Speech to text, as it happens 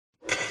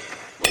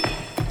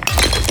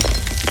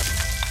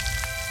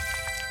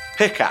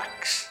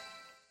Pickaxe.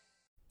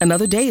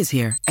 Another day is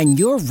here, and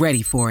you're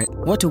ready for it.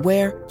 What to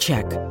wear?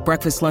 Check.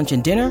 Breakfast, lunch,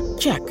 and dinner?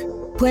 Check.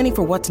 Planning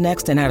for what's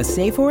next and how to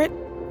save for it?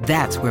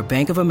 That's where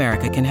Bank of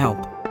America can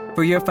help.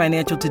 For your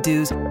financial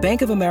to-dos,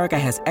 Bank of America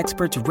has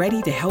experts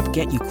ready to help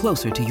get you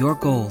closer to your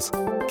goals.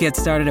 Get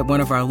started at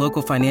one of our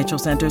local financial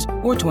centers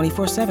or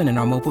 24/7 in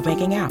our mobile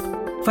banking app.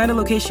 Find a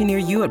location near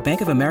you at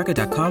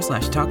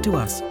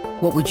bankofamerica.com/talktous.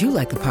 What would you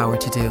like the power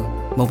to do?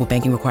 Mobile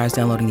banking requires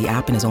downloading the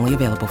app and is only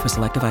available for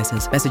select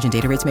devices. Message and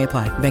data rates may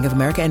apply. Bank of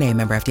America N.A.,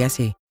 member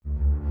FDIC.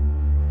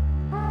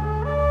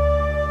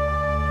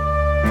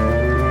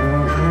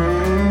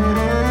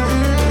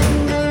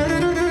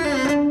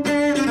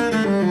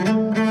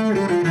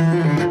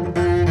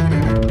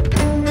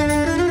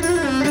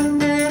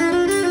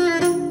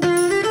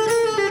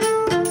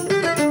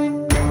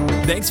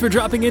 Thanks for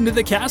dropping into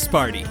the cast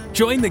party.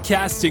 Join the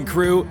cast and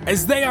crew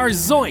as they are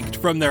zoinked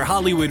from their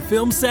Hollywood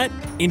film set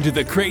into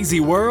the crazy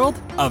world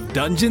of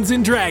Dungeons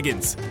and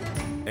Dragons.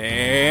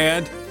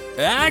 And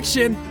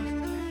action!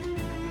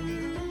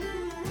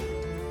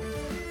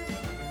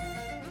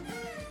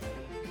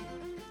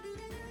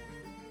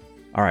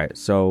 All right,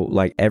 so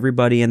like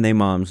everybody and their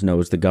moms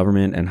knows the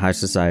government and high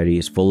society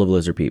is full of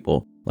lizard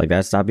people. Like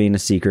that stopped being a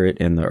secret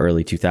in the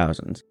early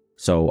 2000s.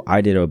 So I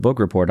did a book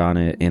report on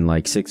it in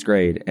like 6th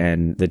grade,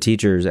 and the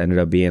teachers ended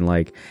up being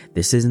like,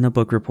 this isn't a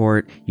book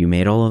report. You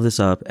made all of this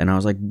up. And I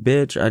was like,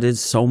 bitch, I did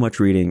so much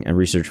reading and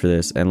research for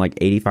this. And like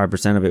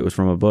 85% of it was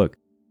from a book.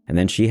 And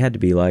then she had to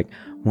be like,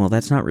 well,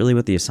 that's not really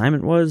what the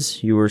assignment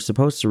was. You were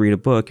supposed to read a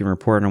book and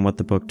report on what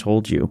the book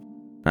told you.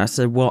 And I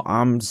said, well,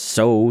 I'm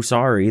so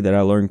sorry that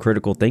I learned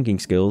critical thinking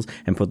skills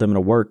and put them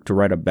to work to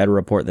write a better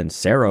report than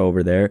Sarah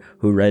over there,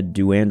 who read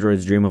Do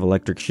Androids Dream of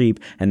Electric Sheep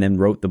and then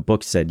wrote the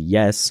book said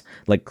yes.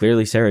 Like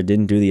clearly Sarah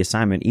didn't do the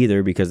assignment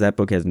either because that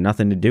book has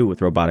nothing to do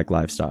with robotic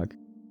livestock.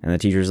 And the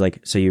teacher's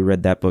like, so you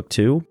read that book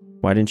too?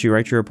 Why didn't you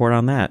write your report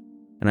on that?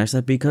 And I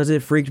said, because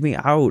it freaked me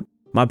out.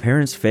 My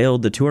parents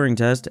failed the Turing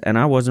test, and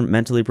I wasn't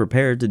mentally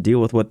prepared to deal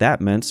with what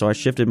that meant, so I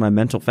shifted my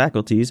mental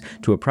faculties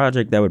to a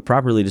project that would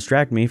properly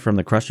distract me from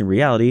the crushing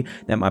reality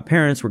that my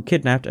parents were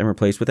kidnapped and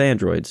replaced with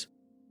androids.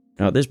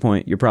 Now at this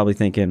point, you're probably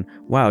thinking,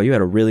 wow, you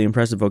had a really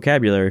impressive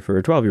vocabulary for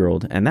a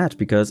 12-year-old, and that's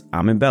because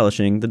I'm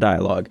embellishing the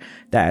dialogue.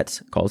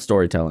 That's called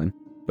storytelling.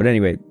 But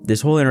anyway, this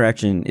whole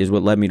interaction is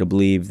what led me to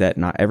believe that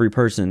not every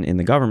person in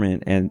the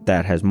government and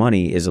that has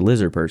money is a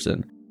lizard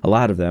person. A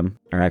lot of them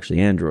are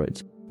actually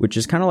androids, which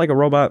is kind of like a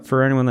robot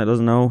for anyone that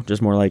doesn't know,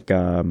 just more like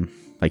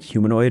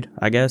humanoid,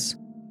 I guess.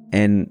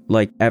 And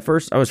like at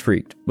first I was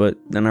freaked, but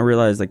then I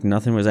realized like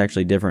nothing was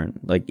actually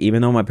different. Like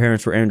even though my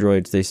parents were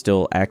androids, they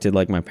still acted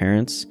like my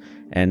parents,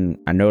 and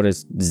I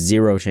noticed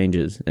zero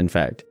changes, in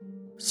fact.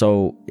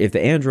 So if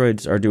the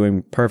androids are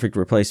doing perfect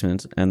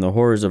replacements and the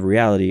horrors of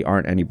reality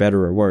aren't any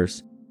better or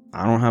worse,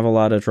 I don't have a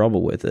lot of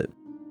trouble with it.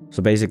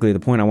 So basically the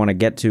point I want to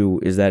get to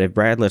is that if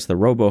Brad lets the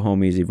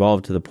robo-homies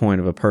evolve to the point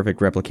of a perfect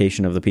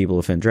replication of the people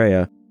of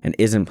Fandrea and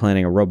isn't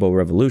planning a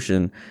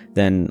robo-revolution,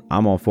 then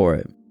I'm all for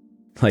it.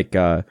 Like,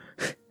 no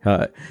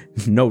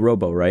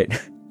robo, right?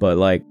 But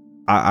like,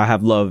 I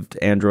have loved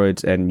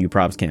androids and you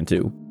probs can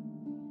too.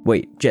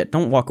 Wait, Jet,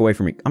 don't walk away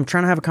from me. I'm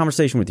trying to have a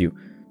conversation with you.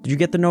 Did you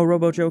get the no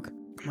robo joke?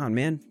 Come on,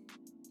 man.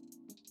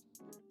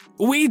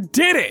 We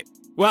did it!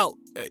 Well,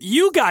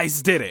 you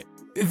guys did it.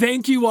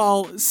 Thank you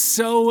all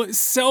so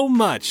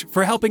much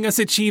for helping us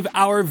achieve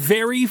our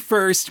very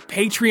first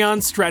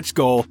Patreon stretch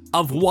goal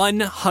of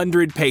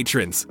 100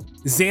 patrons.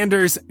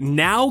 Xander's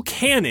now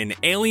canon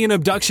Alien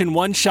Abduction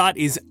one-shot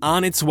is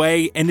on its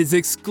way and is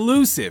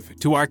exclusive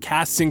to our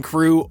cast and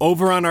crew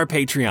over on our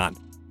Patreon.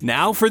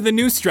 Now for the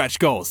new stretch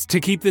goals to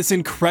keep this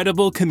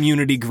incredible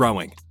community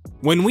growing.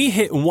 When we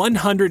hit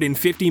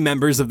 150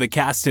 members of the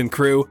cast and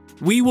crew,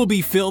 we will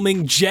be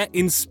filming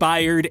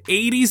Jet-inspired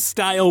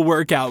 80s-style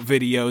workout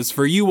videos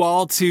for you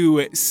all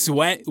to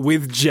sweat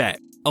with Jet,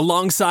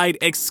 alongside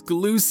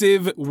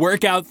exclusive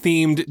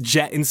workout-themed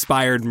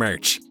Jet-inspired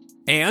merch.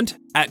 And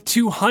at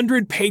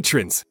 200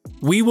 patrons,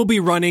 we will be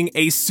running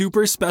a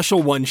super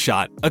special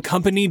one-shot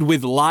accompanied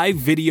with live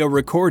video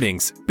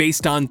recordings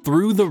based on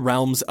Through the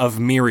Realms of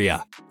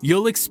Myria.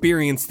 You'll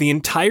experience the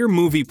entire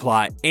movie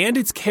plot and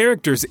its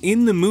characters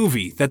in the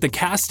movie that the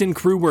cast and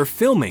crew were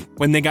filming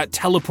when they got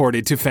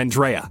teleported to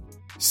Fandrea.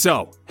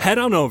 So, head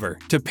on over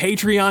to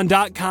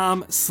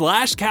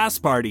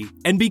patreon.com/castparty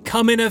and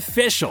become an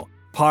official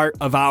part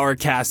of our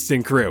cast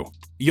and crew.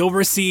 You'll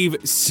receive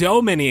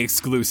so many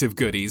exclusive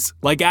goodies,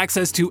 like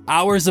access to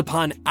hours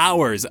upon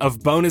hours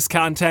of bonus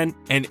content,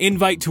 an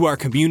invite to our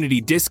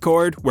community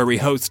Discord, where we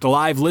host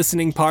live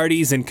listening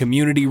parties and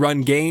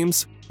community-run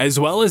games, as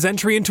well as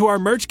entry into our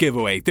merch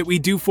giveaway that we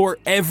do for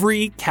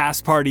every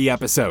Cast Party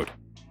episode.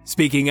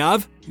 Speaking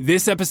of,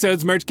 this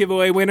episode's merch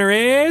giveaway winner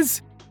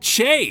is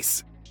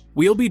Chase.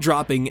 We'll be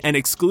dropping an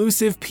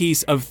exclusive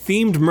piece of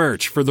themed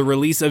merch for the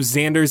release of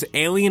Xander's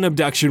Alien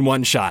Abduction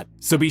one-shot,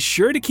 so be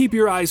sure to keep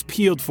your eyes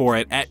peeled for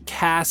it at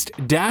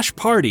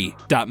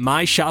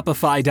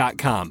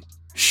cast-party.myshopify.com.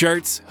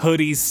 Shirts,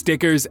 hoodies,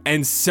 stickers,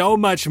 and so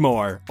much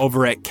more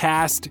over at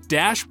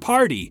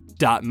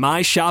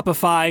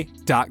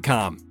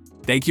cast-party.myshopify.com.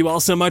 Thank you all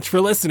so much for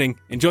listening.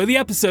 Enjoy the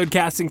episode,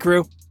 cast and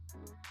crew.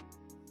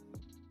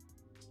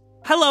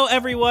 Hello,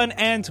 everyone,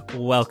 and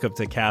welcome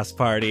to Cast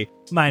Party.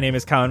 My name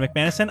is Colin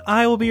McManus, and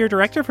I will be your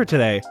director for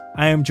today.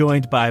 I am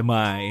joined by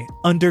my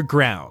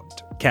underground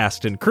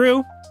cast and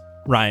crew,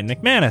 Ryan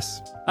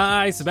McManus.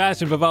 Hi,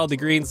 Sebastian Vivaldi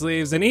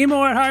Greensleeves, an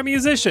emo at heart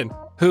musician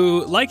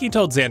who, like he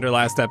told Xander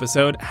last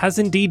episode, has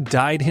indeed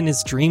died in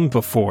his dream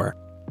before.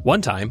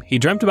 One time, he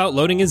dreamt about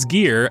loading his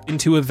gear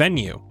into a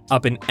venue,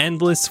 up an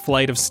endless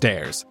flight of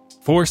stairs,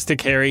 forced to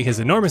carry his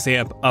enormous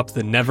amp up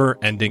the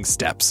never-ending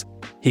steps.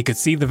 He could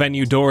see the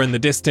venue door in the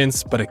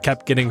distance, but it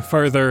kept getting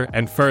further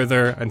and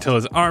further until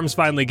his arms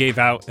finally gave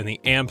out and the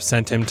amp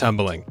sent him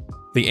tumbling.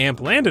 The amp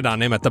landed on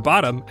him at the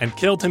bottom and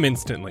killed him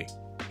instantly.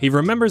 He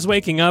remembers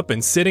waking up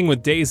and sitting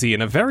with Daisy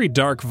in a very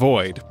dark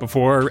void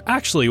before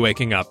actually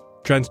waking up,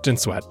 drenched in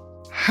sweat.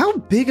 How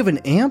big of an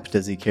amp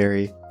does he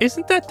carry?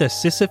 Isn't that the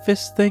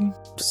Sisyphus thing?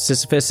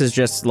 Sisyphus is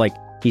just like,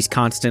 he's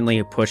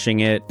constantly pushing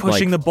it.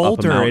 Pushing like, the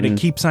boulder up a and it mountain.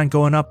 keeps on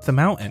going up the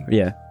mountain.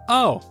 Yeah.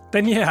 Oh,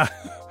 then yeah.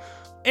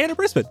 Anna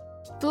Brisbane.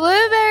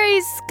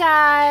 Blueberry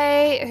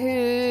Sky,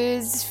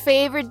 whose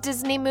favorite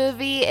Disney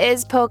movie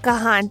is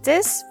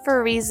Pocahontas,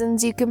 for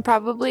reasons you can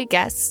probably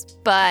guess,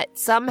 but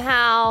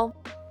somehow,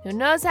 who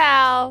knows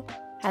how,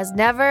 has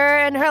never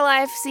in her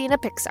life seen a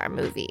Pixar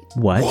movie.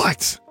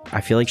 What?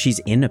 I feel like she's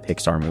in a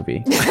Pixar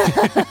movie.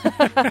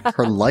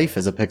 Her life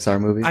is a Pixar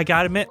movie. I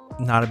gotta admit,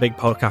 not a big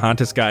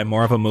Pocahontas guy,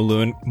 more of a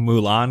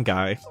Mulan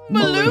guy.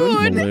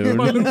 Balloon! Balloon.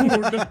 More of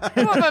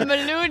a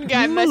balloon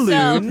guy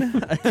myself.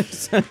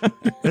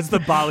 It's the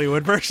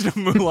Bollywood version of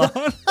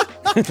Mulan.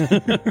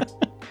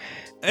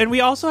 And we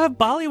also have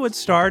Bollywood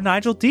star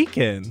Nigel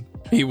Deacon.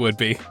 He would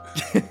be.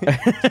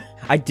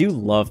 I do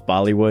love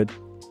Bollywood.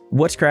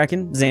 What's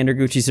crackin'? Xander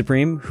Gucci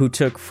Supreme, who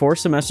took 4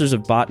 semesters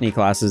of botany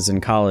classes in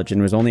college and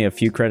was only a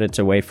few credits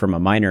away from a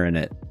minor in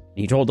it.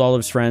 He told all of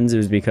his friends it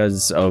was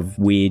because of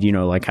weed,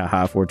 like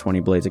haha 420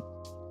 blades.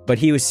 But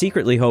he was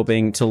secretly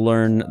hoping to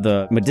learn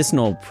the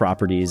medicinal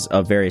properties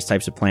of various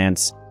types of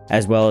plants,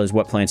 as well as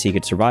what plants he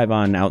could survive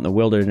on out in the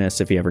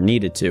wilderness if he ever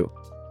needed to.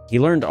 He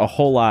learned a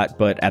whole lot,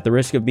 but at the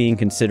risk of being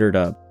considered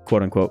a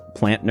quote-unquote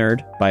plant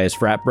nerd by his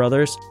frat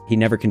brothers, he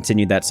never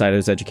continued that side of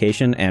his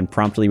education and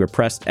promptly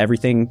repressed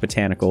everything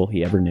botanical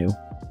he ever knew.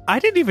 I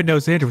didn't even know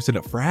Xander was in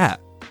a frat.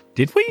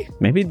 Did we?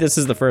 Maybe this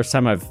is the first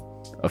time I've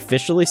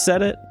officially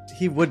said it.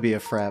 He would be a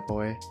frat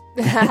boy.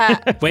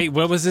 Wait,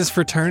 what was his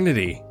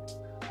fraternity?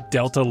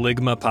 Delta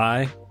Ligma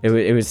Pi?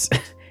 It was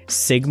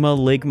Sigma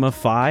Ligma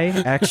Phi,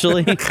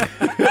 actually.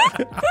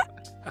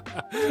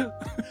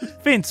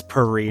 Vince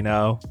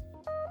Perino.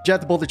 Jet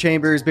the Boulder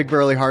Chambers, big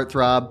burly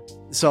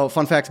heartthrob. So,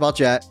 fun fact about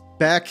Jet.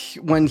 Back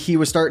when he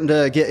was starting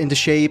to get into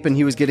shape and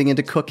he was getting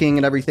into cooking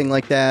and everything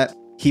like that,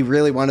 he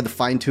really wanted to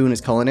fine-tune his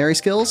culinary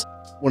skills.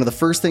 One of the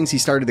first things he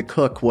started to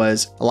cook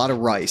was a lot of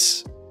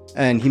rice.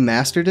 And he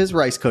mastered his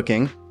rice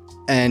cooking,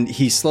 and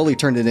he slowly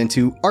turned it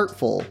into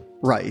artful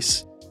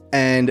rice.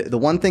 And the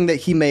one thing that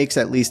he makes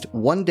at least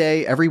one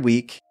day every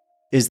week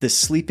is the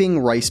sleeping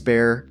rice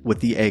bear with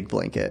the egg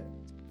blanket.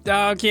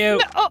 Oh,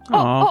 cute.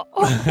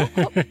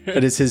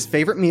 It is his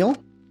favorite meal.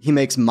 He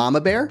makes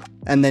mama bear,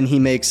 and then he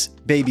makes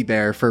baby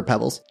bear for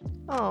Pebbles.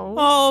 Oh.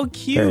 Oh,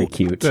 cute. Very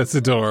cute. That's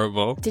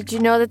adorable. Did you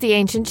know that the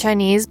ancient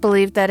Chinese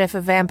believed that if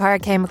a vampire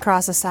came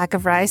across a sack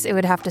of rice, it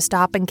would have to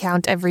stop and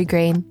count every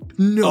grain?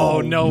 No,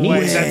 Oh, no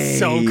way. That's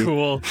so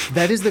cool.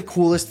 That is the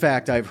coolest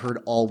fact I've heard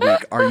all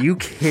week. Are you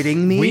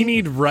kidding me? We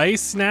need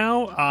rice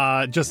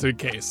now, just in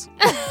case.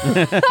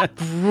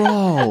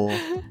 Bro.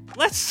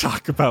 Let's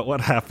talk about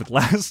what happened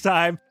last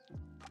time.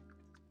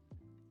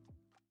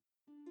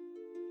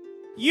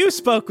 You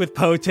spoke with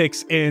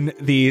Potix in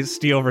the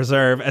Steel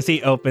Reserve as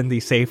he opened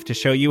the safe to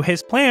show you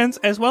his plans,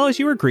 as well as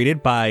you were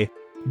greeted by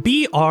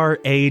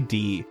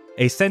BRAD,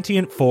 a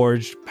sentient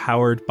forge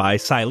powered by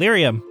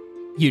Silurium.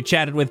 You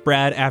chatted with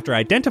Brad after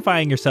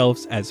identifying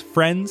yourselves as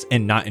friends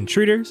and not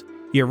intruders.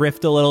 You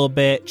riffed a little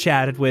bit,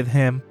 chatted with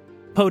him.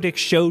 Potix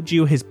showed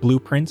you his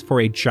blueprints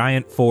for a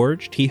giant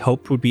forge he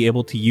hoped would be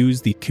able to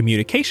use the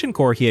communication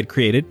core he had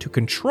created to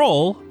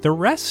control the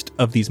rest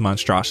of these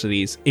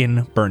monstrosities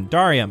in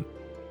Burndarium.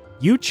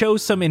 You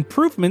chose some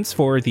improvements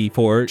for the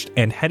forged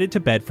and headed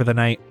to bed for the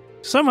night,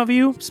 some of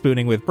you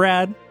spooning with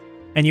Brad,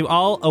 and you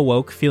all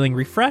awoke feeling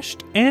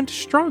refreshed and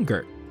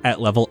stronger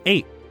at level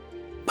 8.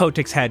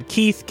 Potix had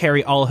Keith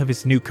carry all of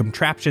his new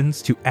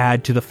contraptions to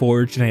add to the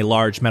forge in a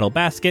large metal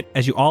basket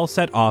as you all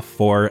set off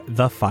for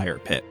the fire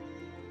pit.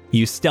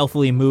 You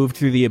stealthily moved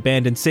through the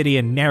abandoned city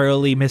and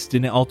narrowly missed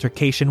an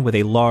altercation with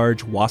a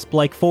large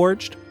wasp-like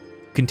forged.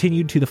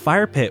 Continued to the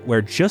fire pit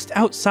where just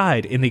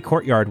outside in the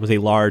courtyard was a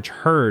large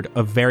herd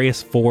of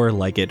various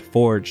 4-legged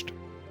forged.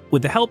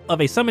 With the help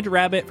of a summoned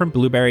rabbit from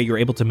Blueberry, you're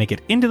able to make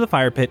it into the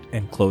fire pit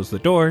and close the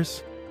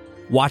doors.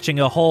 Watching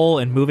a hole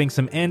and moving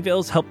some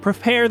anvils helped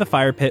prepare the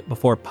fire pit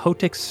before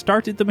Potix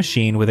started the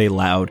machine with a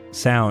loud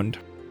sound.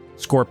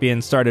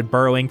 Scorpions started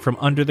burrowing from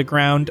under the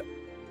ground.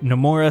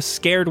 Nomura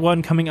scared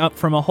one coming up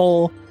from a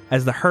hole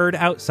as the herd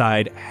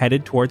outside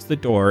headed towards the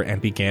door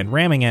and began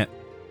ramming it.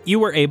 You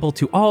were able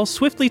to all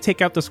swiftly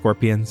take out the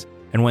scorpions,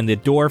 and when the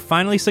door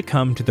finally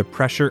succumbed to the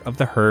pressure of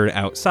the herd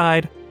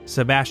outside,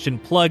 Sebastian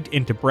plugged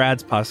into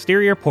Brad's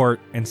posterior port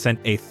and sent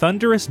a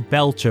thunderous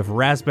belch of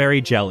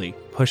raspberry jelly,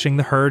 pushing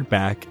the herd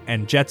back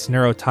and Jet's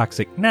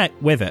neurotoxic net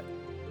with it.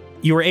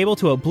 You were able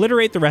to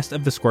obliterate the rest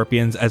of the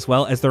scorpions as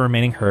well as the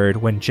remaining herd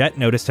when Jet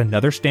noticed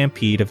another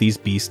stampede of these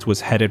beasts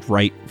was headed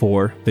right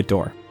for the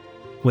door.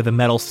 With a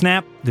metal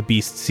snap, the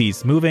beast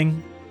ceased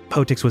moving.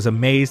 Potix was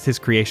amazed his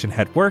creation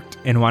had worked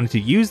and wanted to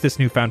use this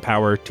newfound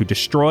power to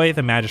destroy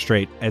the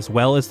magistrate as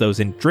well as those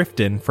in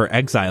Drifton for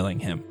exiling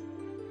him.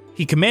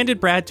 He commanded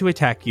Brad to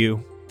attack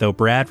you, though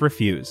Brad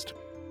refused.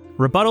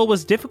 Rebuttal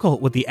was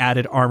difficult with the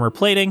added armor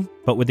plating,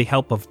 but with the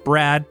help of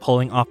Brad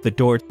pulling off the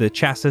door to the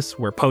chassis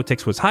where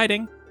Potix was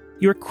hiding,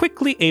 you were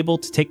quickly able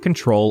to take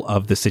control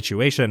of the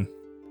situation.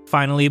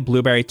 Finally,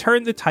 Blueberry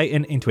turned the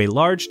Titan into a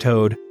large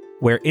toad,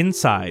 where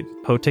inside,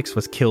 Potix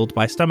was killed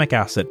by stomach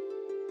acid.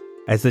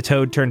 As the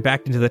toad turned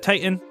back into the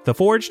Titan, the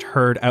forged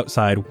herd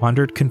outside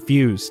wandered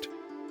confused.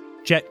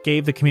 Jet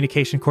gave the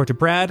communication core to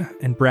Brad,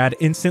 and Brad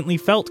instantly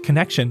felt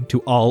connection to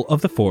all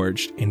of the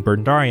forged in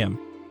Burnedarium.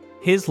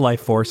 His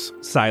life force,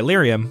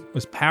 Silurium,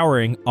 was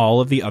powering all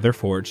of the other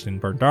forged in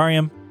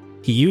Burnedarium.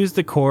 He used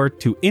the core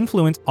to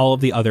influence all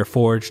of the other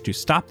forged to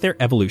stop their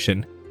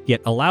evolution,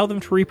 yet allow them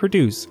to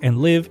reproduce and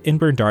live in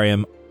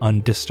Burnedarium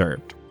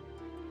undisturbed.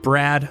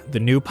 Brad, the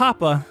new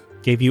Papa,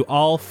 gave you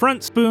all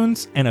front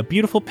spoons, and a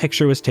beautiful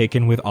picture was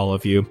taken with all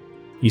of you.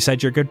 You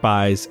said your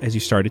goodbyes as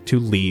you started to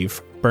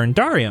leave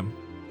Burnedarium.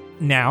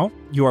 Now,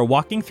 you are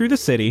walking through the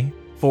city,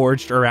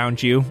 forged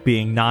around you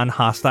being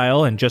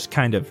non-hostile and just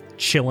kind of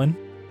chillin',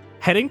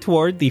 heading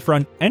toward the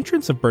front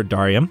entrance of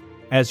Burnedarium.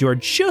 As you're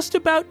just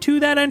about to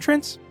that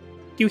entrance,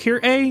 you hear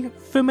a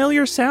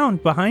familiar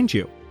sound behind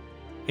you.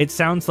 It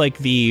sounds like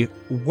the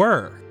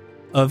whir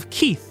of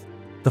Keith,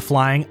 the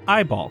flying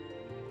eyeball,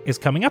 is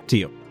coming up to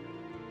you.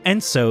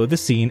 And so the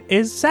scene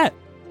is set.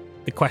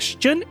 The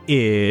question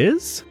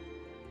is,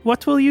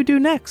 what will you do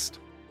next?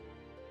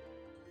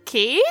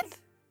 Keith?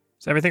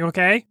 Is everything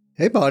okay?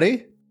 Hey,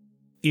 buddy.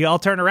 You all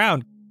turn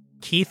around.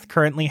 Keith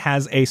currently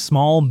has a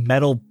small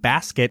metal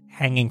basket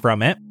hanging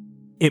from it.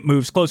 It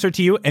moves closer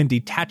to you and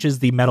detaches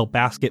the metal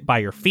basket by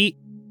your feet.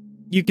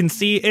 You can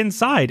see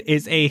inside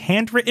is a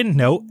handwritten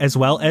note as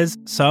well as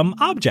some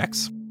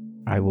objects.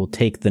 I will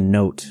take the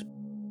note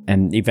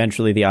and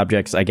eventually the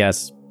objects, I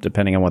guess,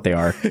 depending on what they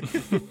are.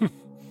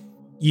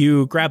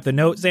 You grab the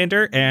note,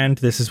 Xander, and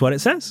this is what it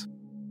says.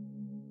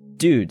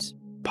 Dudes,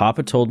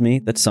 Papa told me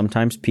that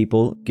sometimes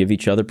people give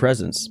each other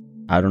presents.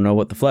 I don't know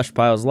what the flesh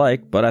pile's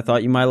like, but I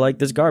thought you might like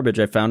this garbage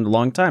I found a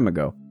long time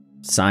ago.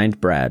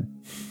 Signed, Brad.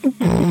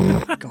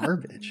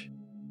 Garbage.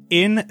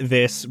 In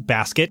this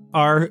basket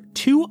are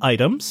 2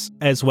 items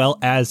as well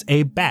as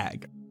a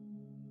bag.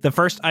 The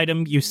first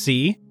item you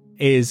see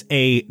is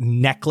a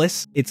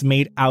necklace. It's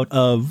made out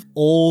of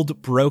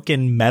old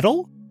broken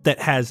metal that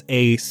has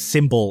a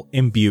symbol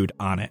imbued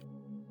on it.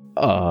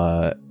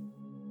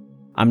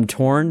 I'm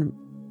torn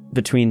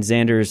between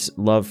Xander's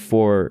love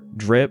for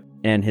drip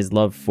and his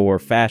love for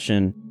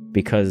fashion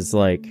because,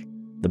 like,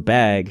 the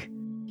bag,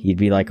 he'd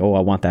be like, oh, I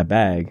want that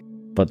bag.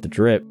 But the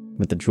drip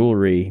with the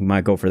jewelry, he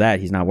might go for that.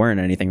 He's not wearing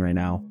anything right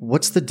now.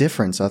 What's the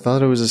difference? I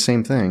thought it was the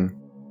same thing.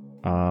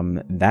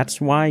 That's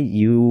why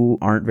you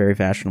aren't very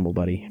fashionable,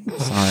 buddy.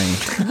 Sorry.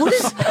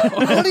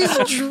 What is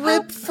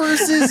drip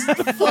versus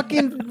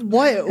fucking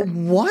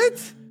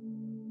what?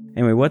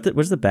 Anyway, what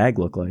does the bag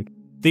look like?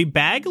 The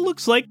bag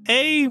looks like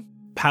a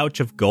pouch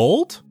of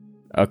gold.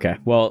 Okay,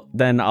 well,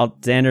 then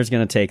Xander's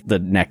gonna take the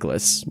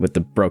necklace with the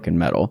broken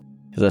metal,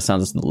 because that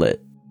sounds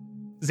lit.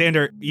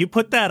 Xander, you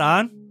put that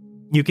on.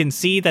 You can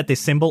see that the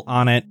symbol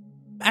on it...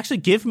 Actually,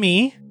 give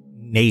me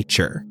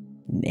nature.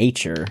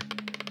 Nature.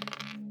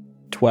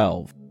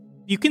 12.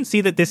 You can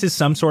see that this is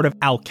some sort of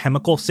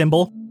alchemical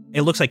symbol.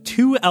 It looks like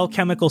 2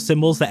 alchemical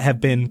symbols that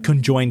have been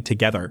conjoined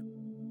together.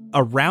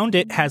 Around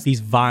it has these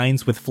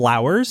vines with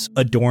flowers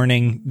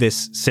adorning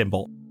this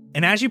symbol.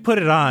 And as you put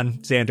it on,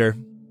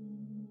 Xander,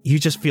 you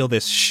just feel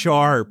this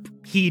sharp,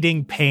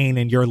 heating pain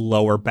in your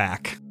lower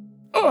back.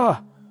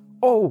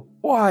 Oh,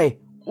 why?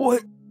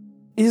 What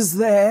is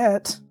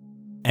that?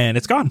 And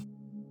it's gone.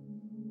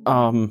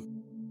 Oh,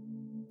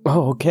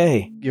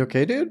 okay. You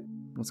okay, dude?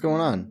 What's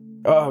going on?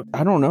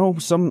 I don't know.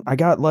 I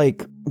got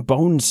like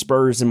bone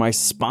spurs in my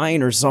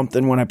spine or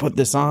something when I put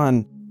this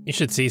on. You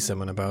should see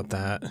someone about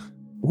that.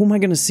 Who am I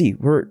gonna see?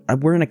 We're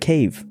in a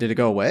cave. Did it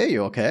go away?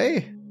 You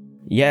okay?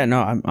 Yeah,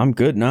 no, I'm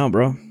good now,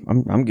 bro.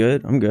 I'm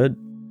good. I'm good.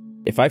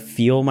 If I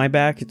feel my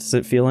back, does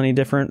it feel any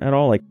different at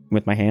all, like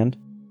with my hand?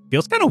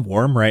 Feels kind of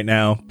warm right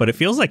now, but it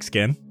feels like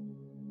skin.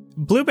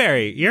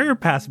 Blueberry, your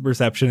passive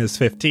perception is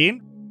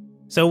 15.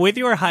 So with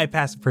your high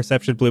passive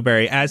perception,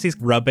 Blueberry, as he's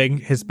rubbing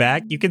his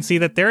back, you can see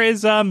that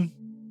there's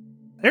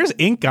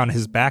ink on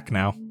his back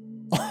now.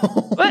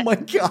 Oh my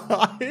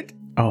god.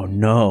 Oh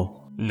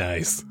no.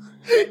 Nice.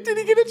 Did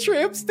he get a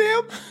tramp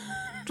stamp?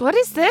 What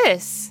is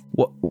this?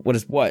 What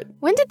is what?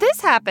 When did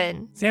this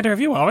happen? Xander, have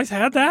you always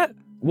had that?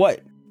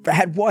 What?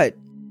 Had what?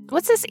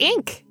 What's this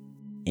ink?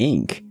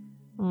 Ink?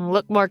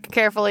 Look more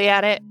carefully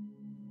at it.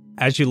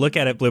 As you look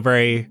at it,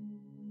 Blueberry,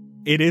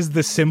 it is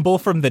the symbol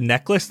from the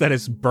necklace that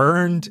is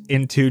burned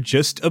into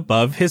just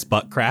above his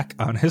butt crack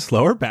on his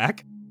lower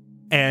back.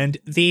 And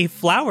the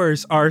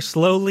flowers are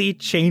slowly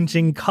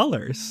changing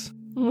colors.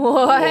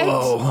 What?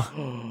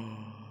 Whoa.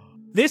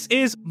 This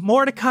is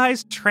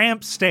Mordecai's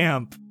tramp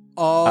stamp.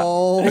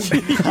 Oh,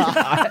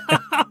 God.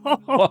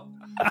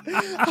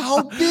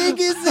 How big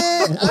is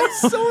it?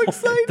 I'm so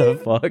excited.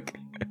 The fuck?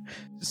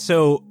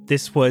 So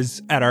this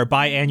was at our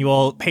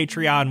biannual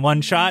Patreon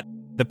one-shot.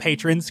 The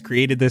patrons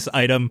created this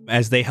item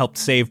as they helped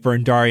save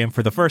Burndarium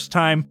for the first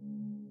time.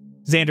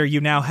 Xander, you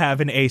now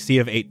have an AC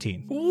of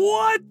 18.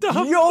 What the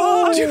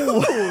Yo!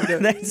 fuck?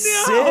 Dude,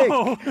 That's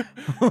no.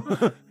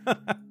 sick!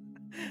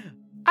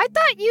 I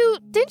thought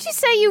didn't you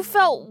say you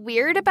felt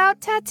weird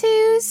about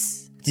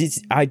tattoos?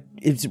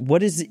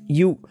 What is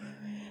you?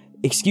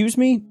 Excuse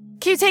me?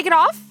 Can you take it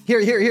off?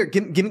 Here.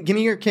 Give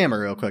me your camera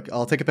real quick.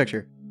 I'll take a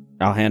picture.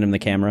 I'll hand him the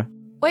camera.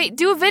 Wait,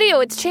 do a video.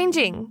 It's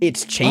changing.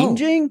 It's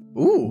changing?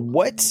 Ooh.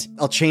 What?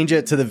 I'll change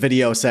it to the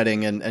video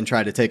setting and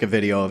try to take a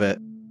video of it.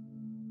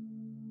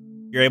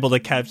 You're able to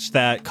catch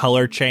that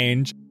color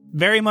change.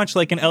 Very much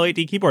like an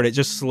LED keyboard. It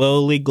just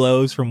slowly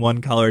glows from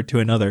one color to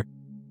another.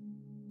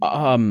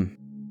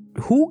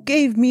 Who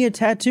gave me a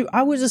tattoo?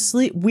 I was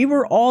asleep. We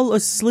were all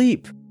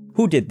asleep.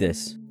 Who did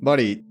this?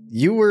 Buddy,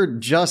 you were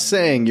just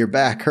saying your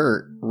back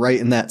hurt right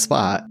in that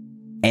spot.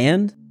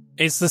 And?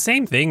 It's the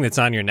same thing that's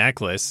on your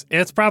necklace.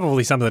 It's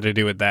probably something to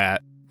do with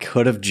that.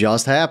 Could have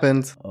just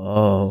happened.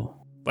 Oh.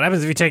 What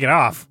happens if you take it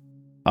off?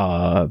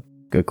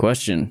 Good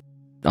question.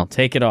 I'll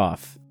take it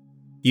off.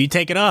 You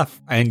take it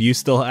off, and you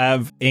still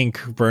have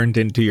ink burned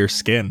into your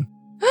skin.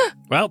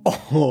 Well,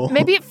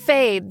 Maybe it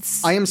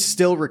fades. I am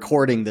still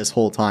recording this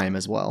whole time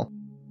as well.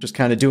 Just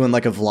kind of doing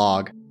like a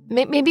vlog.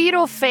 Maybe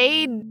it'll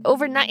fade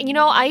overnight. You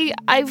know,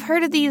 I've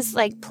heard of these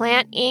like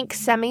plant ink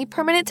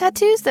semi-permanent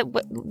tattoos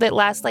that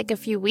last like a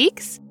few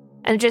weeks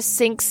and just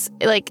sinks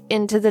like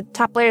into the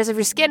top layers of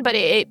your skin, but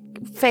it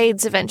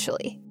fades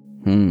eventually.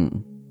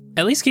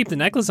 at least keep the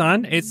necklace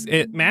on.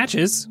 It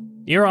matches.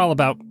 You're all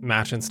about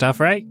matching stuff,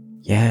 right?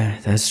 Yeah,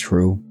 that's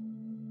true.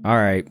 All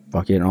right,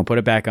 fuck it. I'll put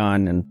it back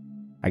on, and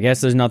I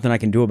guess there's nothing I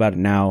can do about it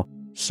now.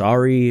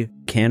 Sorry,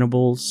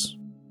 cannibals.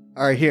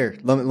 All right, here.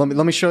 Let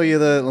me show you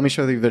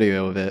the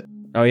video of it.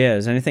 Oh yeah,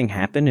 does anything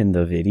happen in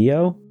the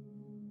video?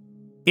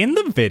 In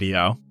the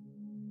video,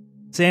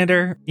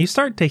 Xander, you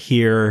start to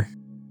hear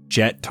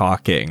Jet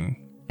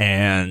talking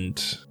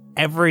and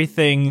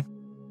everything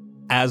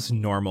as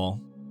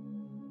normal.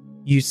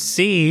 You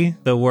see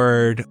the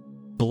word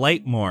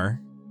Blightmore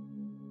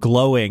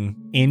glowing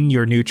in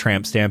your new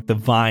tramp stamp. The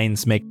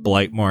vines make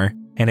Blightmore,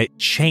 and it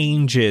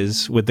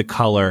changes with the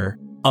color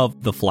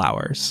of the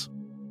flowers.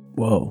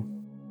 Whoa.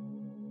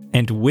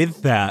 And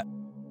with that,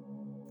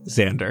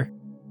 Xander,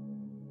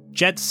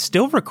 Jet's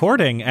still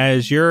recording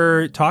as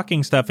you're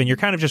talking stuff, and you're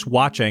kind of just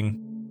watching.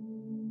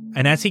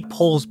 And as he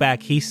pulls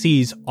back, he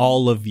sees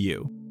all of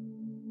you.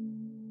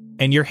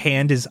 And your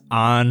hand is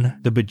on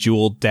the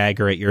bejeweled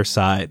dagger at your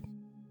side,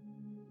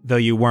 though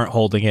you weren't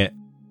holding it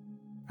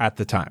at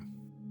the time.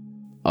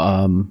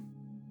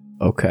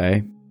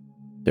 Okay.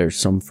 There's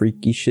some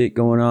freaky shit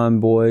going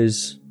on,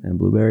 boys and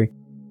Blueberry.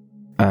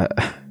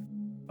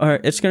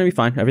 Alright, it's gonna be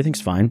fine.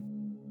 Everything's fine.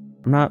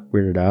 I'm not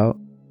weirded out.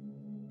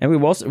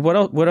 And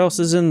what else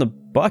is in the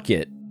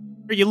bucket?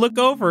 You look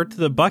over to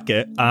the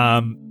bucket.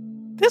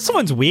 This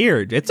one's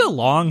weird. It's a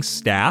long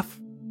staff.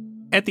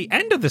 At the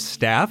end of the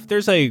staff,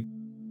 there's a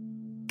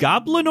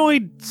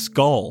goblinoid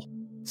skull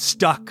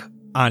stuck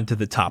onto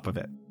the top of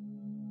it.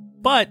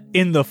 But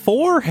in the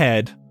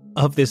forehead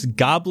of this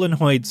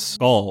goblinoid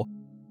skull,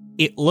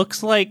 it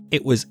looks like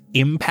it was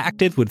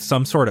impacted with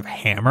some sort of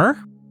hammer.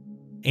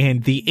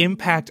 And the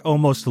impact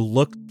almost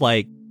looked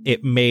like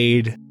it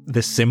made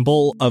the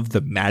symbol of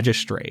the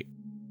magistrate.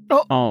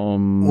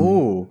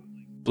 Ooh.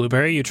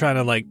 Blueberry, you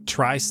trying to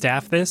try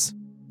staff this?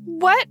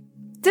 What?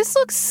 This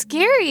looks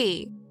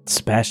scary.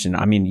 Sebastian,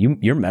 I mean,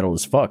 you're metal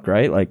as fuck,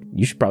 right?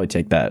 You should probably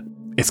take that.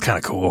 It's kind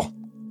of cool.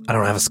 I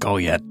don't have a skull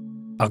yet.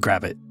 I'll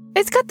grab it.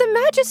 It's got the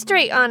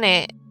magistrate on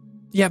it.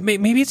 Yeah,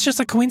 maybe it's just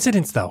a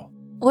coincidence, though.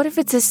 What if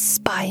it's a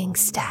spying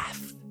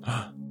staff?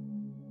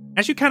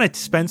 As you kind of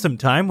spend some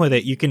time with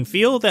it, you can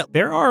feel that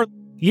there are,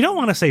 you don't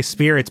want to say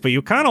spirits, but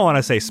you kind of want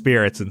to say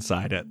spirits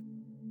inside it.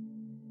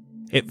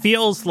 It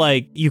feels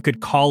like you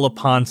could call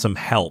upon some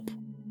help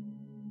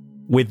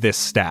with this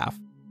staff.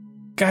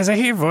 Guys, I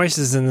hear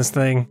voices in this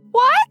thing.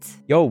 What?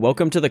 Yo,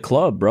 welcome to the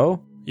club,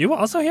 bro. You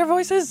also hear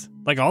voices?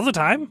 All the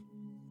time?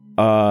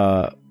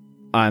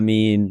 I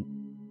mean,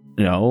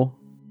 no.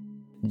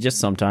 Just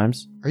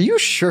sometimes. Are you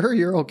sure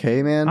you're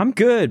okay, man? I'm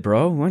good,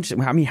 bro.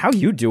 I mean, how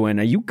you doing?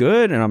 Are you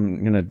good? And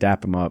I'm gonna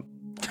dap him up.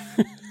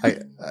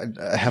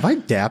 Have I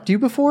dapped you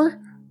before?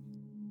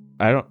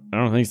 I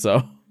don't think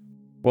so.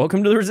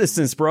 Welcome to the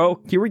resistance,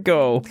 bro. Here we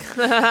go.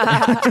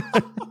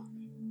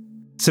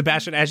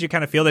 Sebastian, as you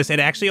kind of feel this, it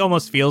actually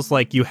almost feels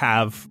like you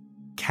have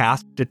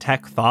cast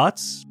Detect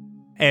Thoughts,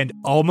 and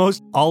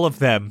almost all of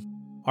them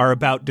are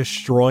about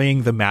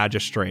destroying the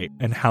Magistrate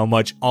and how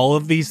much all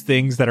of these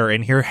things that are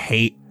in here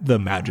hate the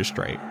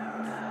Magistrate.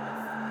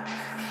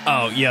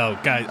 Oh, yo,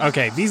 guys.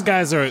 Okay, these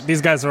guys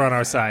are on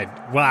our side.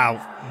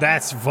 Wow,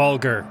 that's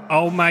vulgar.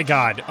 Oh my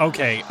god.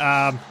 Okay,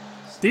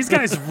 these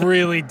guys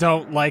really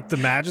don't like the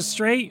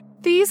Magistrate.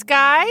 These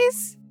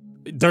guys?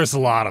 There's a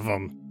lot of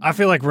them. I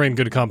feel like we're in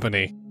good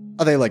company.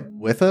 Are they like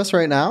with us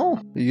right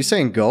now? Are you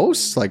saying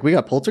ghosts? Like we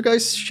got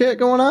poltergeist shit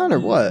going on or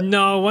what?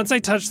 No, once I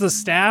touch the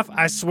staff,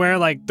 I swear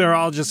like they're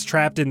all just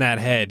trapped in that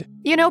head.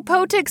 You know,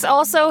 Potix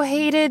also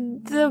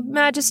hated the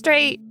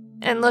Magistrate,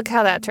 and look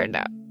how that turned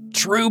out.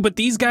 True, but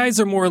these guys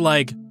are more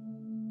like...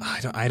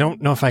 I don't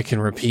know if I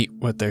can repeat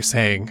what they're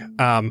saying.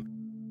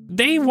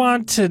 They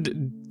want to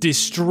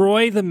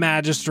destroy the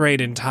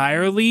Magistrate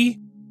entirely.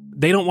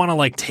 They don't want to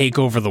like take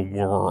over the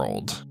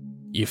world.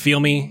 You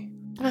feel me?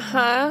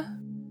 Uh-huh.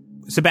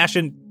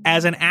 Sebastian,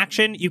 as an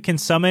action, you can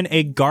summon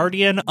a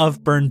Guardian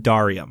of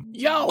Burndarium.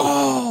 Yo!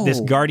 Oh. This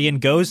Guardian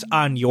goes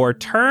on your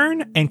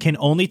turn and can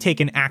only take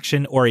an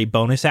action or a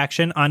bonus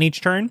action on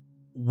each turn.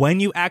 When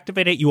you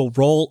activate it, you will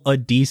roll a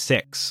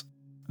d6.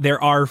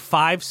 There are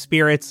 5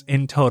 spirits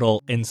in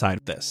total inside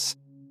of this.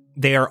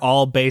 They are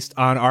all based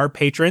on our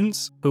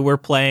patrons who were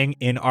playing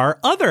in our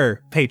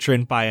other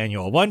patron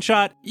biannual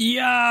one-shot.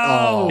 Yo!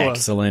 Oh,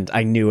 excellent.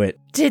 I knew it.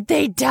 Did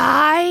they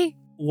die?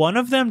 One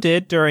of them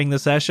did during the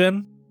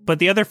session, but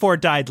the other 4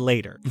 died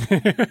later.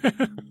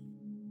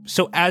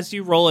 So as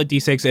you roll a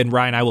d6, and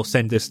Ryan, I will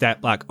send this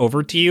stat block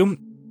over to you.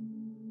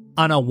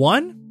 On a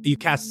 1, you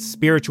cast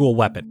Spiritual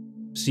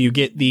Weapon. So you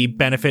get the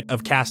benefit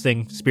of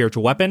casting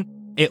Spiritual Weapon.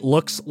 It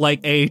looks like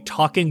a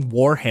talking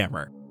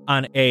warhammer.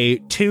 On a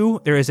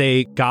 2, there is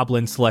a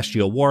Goblin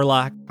Celestial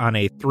Warlock. On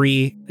a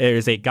 3, there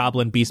is a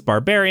Goblin Beast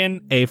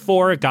Barbarian. A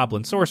 4, a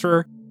Goblin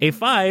Sorcerer. A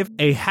 5,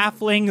 a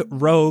Halfling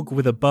Rogue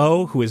with a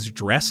bow who is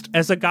dressed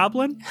as a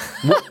goblin.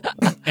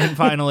 And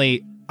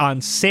finally,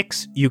 on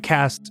 6, you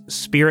cast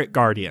Spirit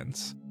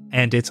Guardians.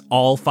 And it's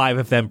all 5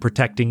 of them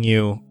protecting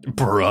you.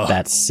 Bruh.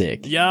 That's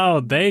sick.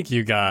 Yo, thank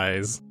you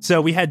guys.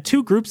 So we had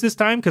 2 groups this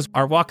time because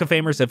our Walk of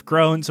Famers have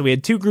grown. So we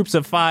had 2 groups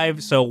of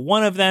 5. So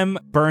one of them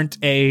burnt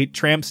a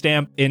tramp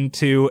stamp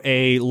into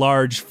a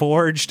large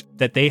forged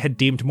that they had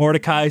deemed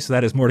Mordecai. So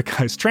that is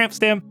Mordecai's tramp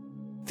stamp.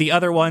 The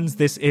other ones,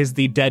 this is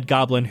the dead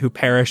goblin who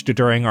perished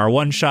during our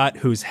one-shot,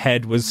 whose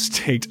head was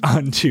staked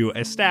onto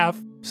a staff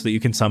so that you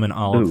can summon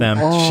all of them.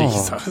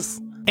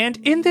 Jesus. And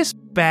in this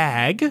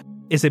bag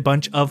is a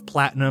bunch of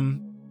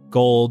platinum,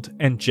 gold,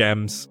 and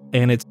gems,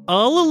 and it's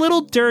all a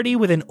little dirty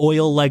with an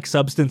oil-like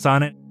substance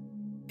on it.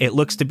 It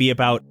looks to be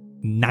about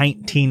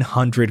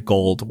 1,900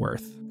 gold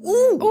worth.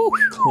 Ooh,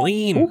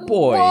 clean. Oh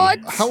boy. What?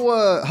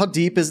 How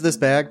deep is this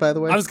bag, by the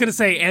way? I was going to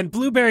say, and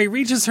Blueberry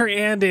reaches her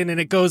hand in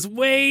and it goes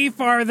way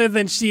farther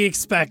than she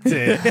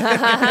expected.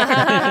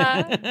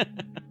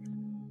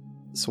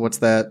 So what's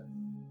that?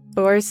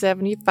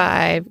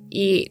 $4.75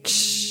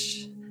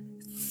 each.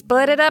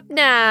 Split it up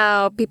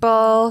now,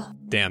 people.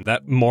 Damn,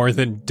 that more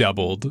than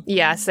doubled.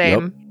 Yeah,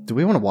 same. Do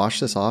we want to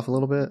wash this off a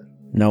little bit?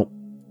 Nope.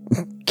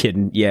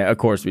 Kidding. Yeah, of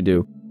course we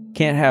do.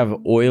 Can't have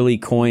oily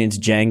coins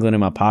jangling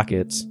in my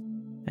pockets.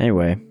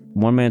 Anyway,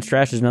 one man's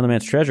trash is another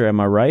man's treasure. Am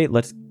I right?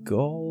 Let's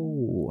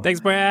go.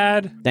 Thanks,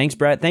 Brad. Thanks,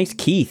 Brad. Thanks,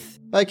 Keith.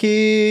 Bye,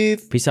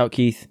 Keith. Peace out,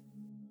 Keith.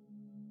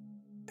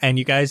 And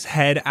you guys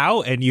head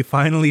out and you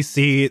finally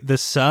see the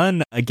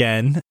sun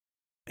again.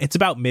 It's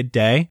about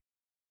midday.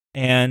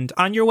 And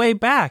on your way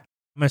back,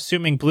 I'm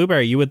assuming,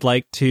 Blueberry, you would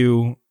like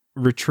to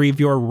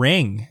retrieve your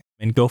ring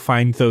and go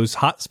find those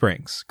hot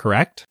springs,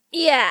 correct?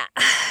 Yeah.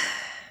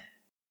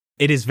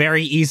 It is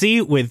very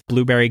easy with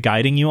Blueberry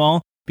guiding you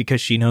all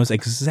because she knows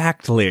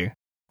exactly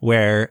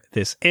where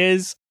this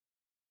is.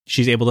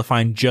 She's able to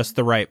find just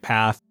the right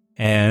path,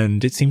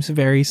 and it seems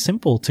very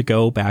simple to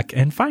go back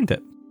and find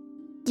it.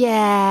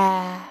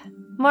 Yeah.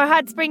 More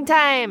hot spring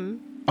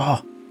time.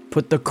 Oh,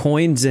 put the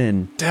coins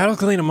in. Dad'll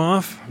clean them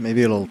off.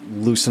 Maybe it'll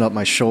loosen up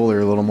my shoulder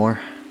a little more.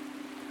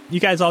 You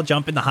guys all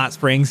jump in the hot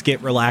springs,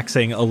 get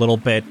relaxing a little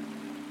bit.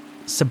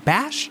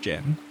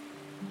 Sebastian,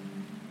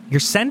 your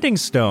sending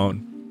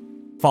stone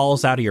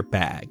falls out of your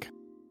bag.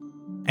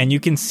 And you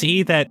can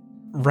see that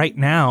right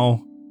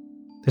now,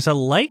 there's a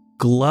light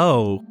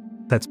glow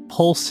that's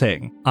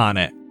pulsing on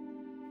it.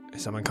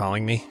 Is someone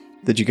calling me?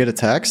 Did you get a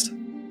text?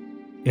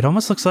 It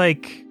almost looks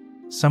like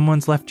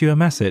someone's left you a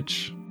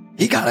message.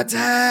 He got a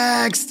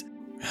text!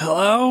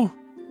 Hello?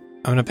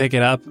 I'm going to pick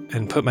it up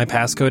and put my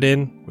passcode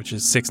in, which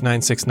is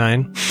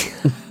 6969.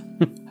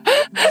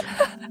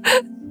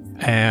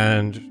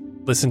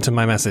 And listen to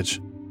my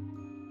message.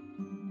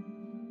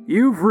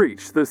 You've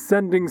reached the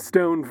Sending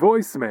Stone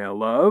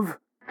voicemail of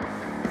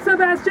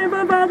Sebastian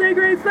von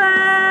Valdegrees.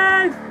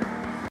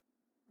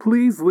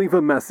 Please leave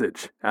a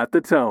message at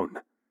the tone.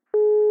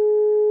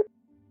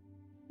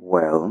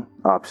 Well,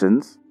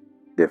 options,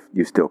 if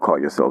you still call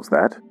yourselves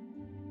that.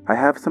 I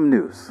have some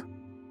news.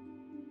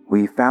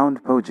 We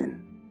found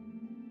Pojin.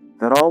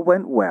 That all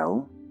went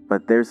well,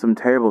 but there's some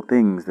terrible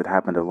things that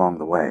happened along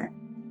the way.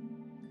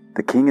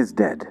 The king is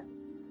dead,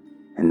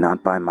 and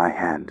not by my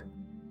hand.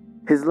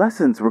 His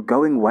lessons were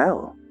going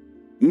well,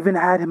 even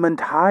had him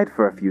untied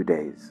for a few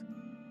days.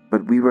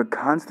 But we were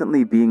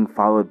constantly being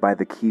followed by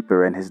the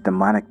Keeper and his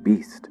demonic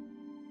beast.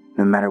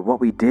 No matter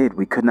what we did,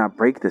 we could not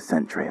break the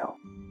scent trail.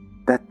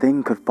 That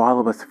thing could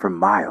follow us for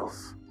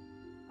miles.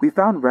 We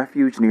found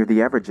refuge near the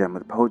Evergem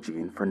with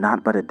Pogene for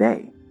not but a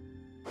day.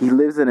 He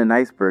lives in an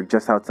iceberg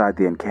just outside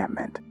the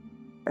encampment.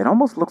 It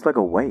almost looks like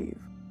a wave.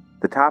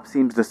 The top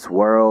seems to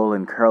swirl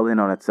and curl in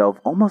on itself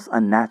almost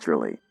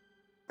unnaturally,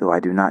 though I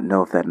do not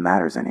know if that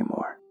matters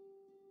anymore.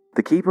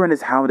 The Keeper and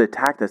his hound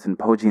attacked us in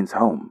Pogene's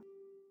home.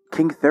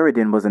 King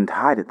Theridin was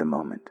untied at the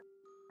moment.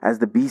 As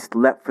the beast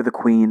leapt for the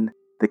queen,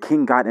 the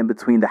king got in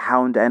between the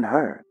hound and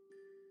her.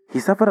 He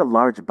suffered a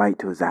large bite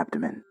to his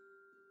abdomen.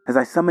 As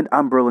I summoned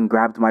Umbral and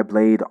grabbed my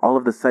blade, all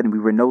of a sudden we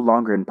were no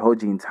longer in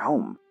Pogene's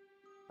home.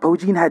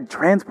 Pogene had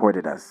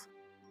transported us.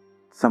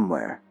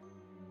 Somewhere.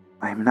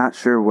 I am not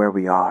sure where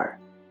we are.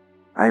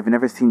 I have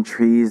never seen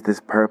trees this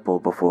purple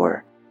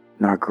before,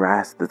 nor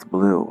grass this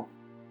blue.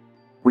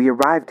 We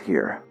arrived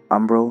here,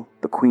 Umbral,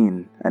 the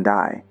queen, and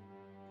I,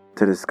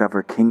 to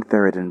discover King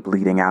Theridin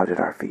bleeding out at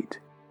our feet.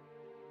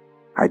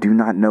 I do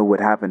not know what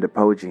happened to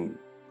Pogene,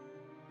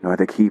 nor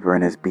the Keeper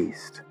and his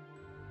beast,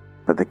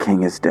 but the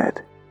king is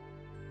dead.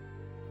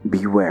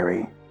 Be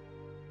wary.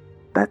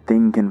 That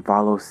thing can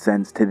follow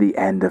scents to the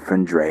end of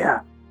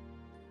Fandrea.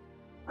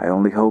 I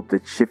only hope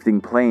that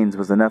shifting plains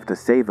was enough to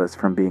save us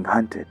from being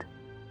hunted.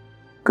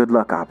 Good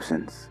luck,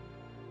 Options.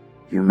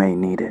 You may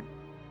need it.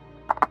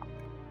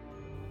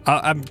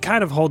 I'm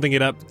kind of holding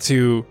it up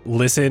to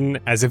listen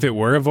as if it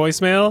were a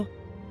voicemail.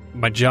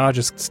 My jaw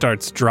just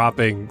starts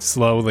dropping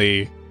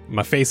slowly.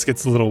 My face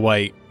gets a little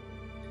white.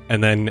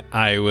 And then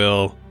I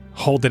will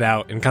hold it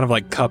out and kind of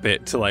like cup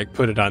it to like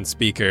put it on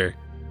speaker.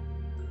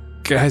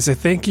 Guys, I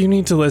think you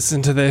need to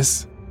listen to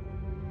this.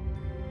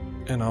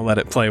 And I'll let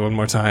it play one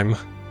more time.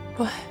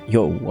 What?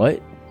 Yo,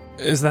 what?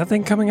 Is that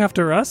thing coming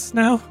after us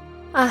now?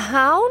 A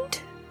hound?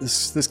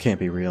 This can't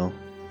be real.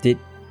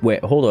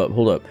 Wait, hold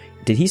up.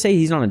 Did he say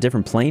he's on a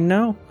different plane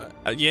now?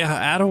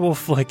 Yeah,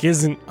 Adderwolf like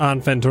isn't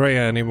on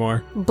Fandrea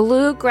anymore.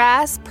 Blue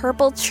grass,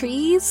 purple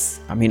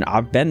trees? I mean,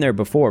 I've been there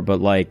before, but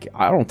like,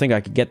 I don't think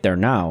I could get there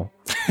now.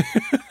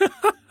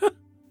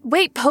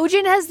 Wait,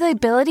 Pogene has the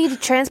ability to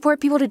transport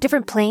people to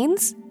different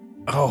planes?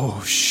 Oh,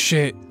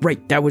 shit.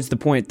 Right, that was the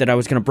point that I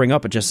was going to bring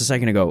up just a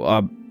second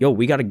ago.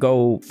 We got to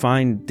go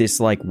find this,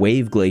 like,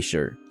 wave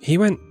glacier. He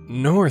went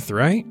north,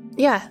 right?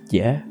 Yeah.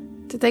 Yeah?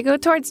 Did they go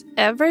towards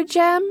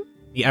Evergem?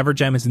 The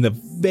Evergem is in the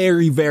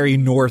very, very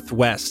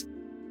northwest.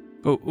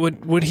 But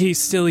would he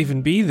still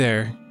even be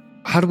there?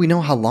 How do we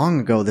know how long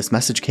ago this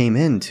message came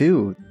in,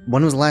 too?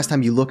 When was the last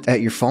time you looked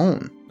at your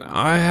phone?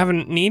 I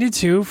haven't needed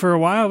to for a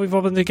while. We've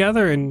all been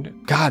together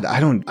and... God,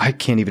 I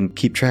can't even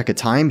keep track of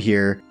time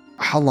here.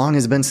 How long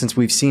has it been since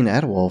we've seen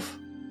Adwolf?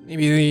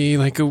 Maybe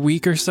like a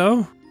week or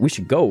so? We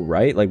should go,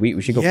 right? Like,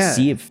 we should go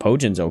see if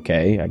Pogen's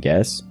okay, I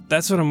guess.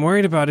 That's what I'm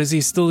worried about. Is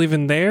he still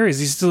even there? Is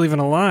he still even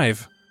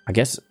alive? I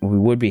guess we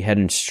would be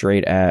heading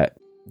straight at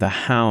the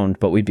hound,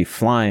 but we'd be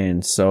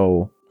flying,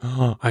 so...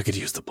 Oh, I could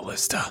use the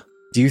ballista.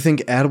 Do you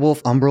think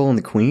Adwolf, Umbral, and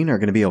the Queen are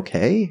going to be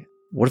okay?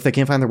 What if they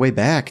can't find their way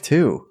back,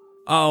 too?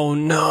 Oh,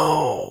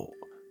 no.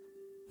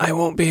 I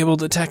won't be able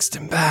to text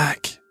him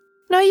back.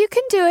 No, you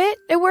can do it.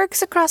 It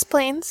works across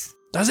planes.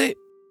 Does it?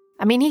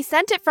 I mean, he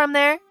sent it from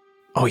there.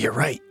 Oh, you're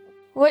right.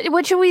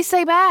 What should we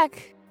say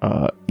back?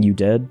 You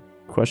dead?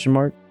 Question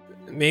mark?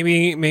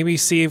 Maybe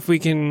see if we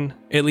can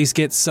at least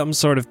get some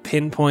sort of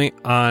pinpoint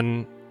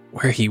on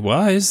where he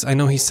was. I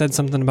know he said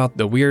something about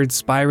the weird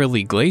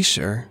spirally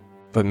glacier,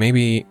 but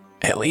maybe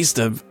at least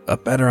a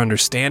better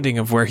understanding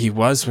of where he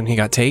was when he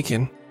got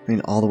taken. I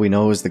mean, all that we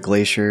know is the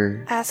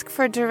glacier. Ask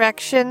for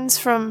directions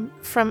from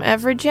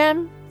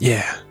Evergem?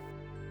 Yeah.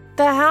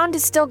 The hound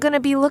is still going to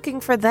be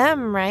looking for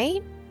them,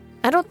 right?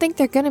 I don't think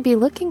they're going to be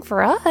looking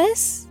for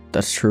us.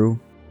 That's true.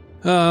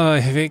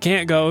 If it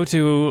can't go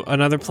to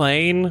another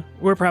plane,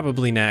 we're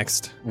probably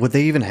next. Would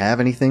they even have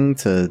anything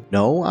to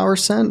know our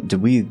scent?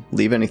 Did we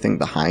leave anything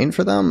behind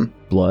for them?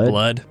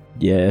 Blood?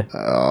 Yeah.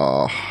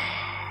 Oh.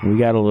 We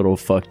got a little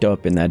fucked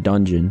up in that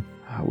dungeon.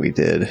 We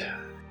did.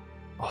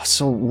 Oh,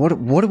 so what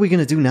are we going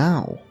to do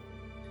now?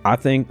 I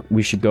think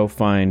we should go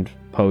find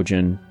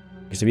Pogen,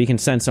 because if he can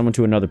send someone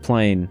to another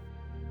plane,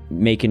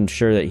 making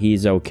sure that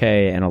he's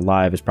okay and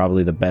alive is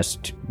probably the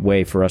best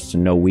way for us to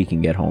know we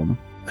can get home.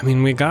 I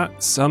mean, we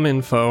got some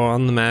info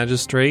on the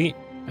magistrate.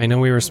 I know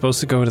we were supposed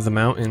to go to the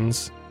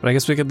mountains, but I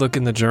guess we could look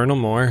in the journal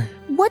more.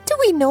 What do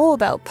we know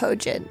about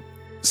Pogen?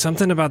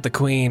 Something about the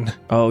queen.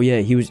 Oh yeah,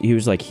 he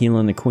was like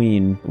healing the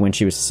queen when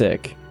she was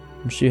sick.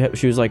 She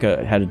was like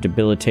had a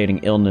debilitating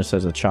illness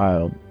as a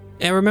child.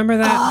 Yeah, remember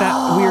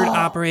that weird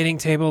operating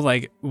table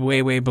like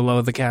way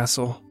below the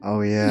castle?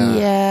 Oh yeah.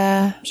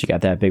 Yeah. She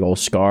got that big old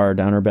scar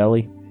down her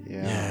belly.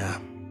 Yeah.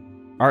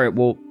 All right,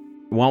 well,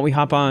 why don't we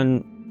hop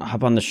on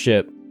the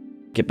ship,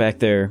 get back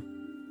there,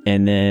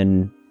 and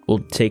then we'll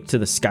take to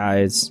the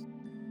skies,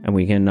 and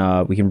we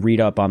can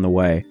read up on the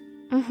way.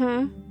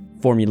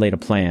 Mm-hmm. Formulate a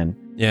plan.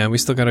 Yeah, we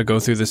still gotta go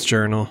through this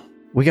journal.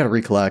 We got to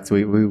recollect.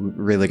 We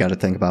really got to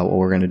think about what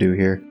we're going to do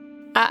here.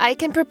 I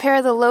can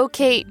prepare the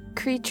locate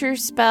creature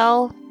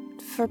spell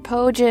for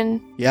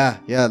Pojin. Yeah,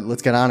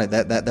 let's get on it.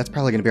 That's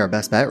probably going to be our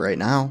best bet right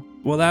now.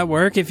 Will that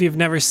work if you've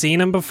never seen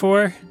him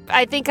before?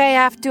 I think I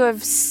have to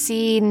have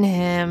seen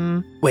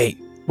him. Wait,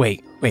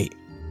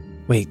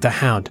 the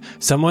hound.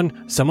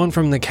 Someone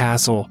from the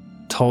castle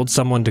told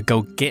someone to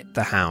go get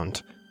the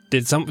hound.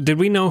 Did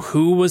we know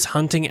who was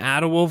hunting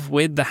Adewolf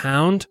with the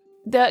hound?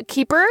 The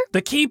keeper?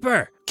 The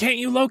keeper! Can't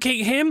you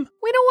locate him?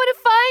 We don't want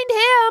to find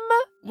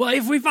him. Well,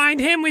 if we find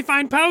him, we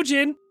find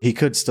Pojin. He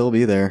could still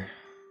be there.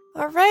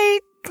 All right,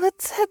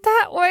 let's head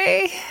that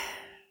way.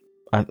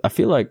 I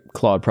feel like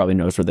Claude probably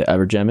knows where the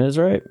Evergem is,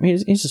 right?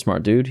 He's a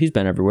smart dude. He's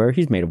been everywhere.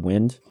 He's made of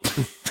wind.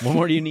 What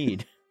more do you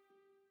need?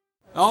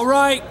 All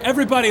right,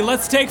 everybody,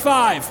 let's take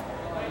 5.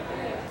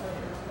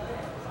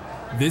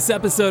 This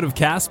episode of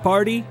Cast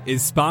Party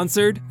is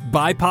sponsored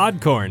by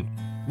Podcorn.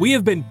 We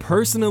have been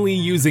personally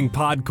using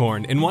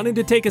Podcorn and wanted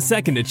to take a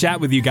second to chat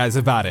with you guys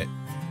about it.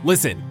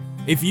 Listen,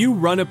 if you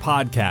run a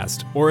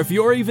podcast, or if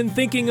you're even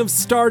thinking of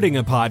starting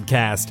a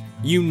podcast,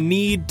 you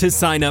need to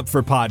sign up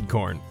for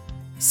Podcorn.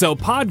 So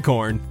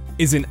Podcorn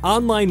is an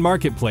online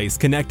marketplace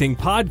connecting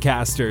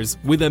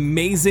podcasters with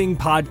amazing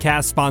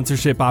podcast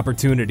sponsorship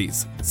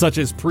opportunities, such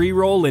as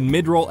pre-roll and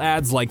mid-roll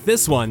ads like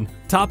this one,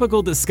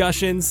 topical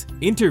discussions,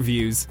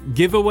 interviews,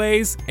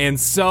 giveaways, and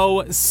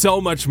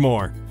so much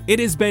more. It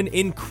has been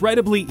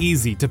incredibly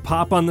easy to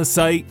pop on the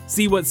site,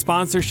 see what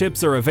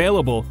sponsorships are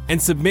available,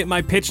 and submit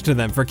my pitch to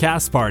them for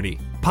Cast Party.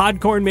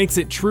 Podcorn makes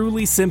it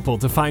truly simple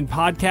to find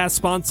podcast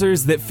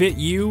sponsors that fit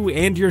you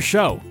and your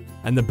show.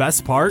 And the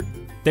best part?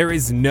 There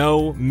is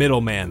no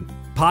middleman.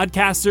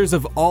 Podcasters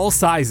of all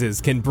sizes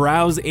can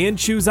browse and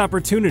choose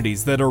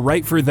opportunities that are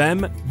right for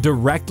them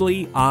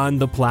directly on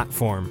the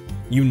platform.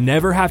 You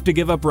never have to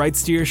give up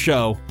rights to your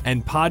show,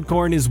 and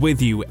Podcorn is with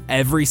you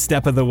every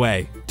step of the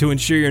way to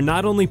ensure you're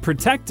not only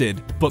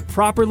protected, but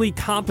properly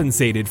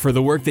compensated for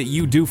the work that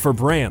you do for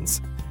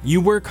brands. You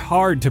work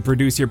hard to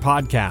produce your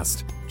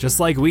podcast, just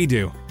like we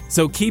do.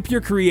 So keep your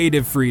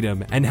creative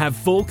freedom and have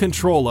full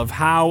control of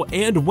how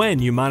and when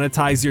you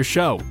monetize your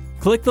show.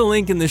 Click the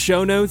link in the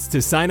show notes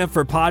to sign up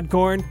for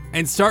Podcorn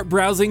and start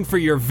browsing for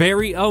your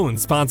very own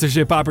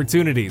sponsorship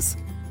opportunities.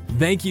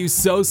 Thank you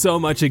so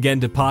much again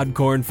to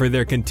Podcorn for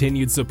their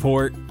continued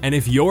support. And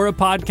if you're a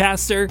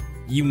podcaster,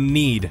 you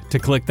need to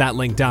click that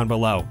link down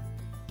below.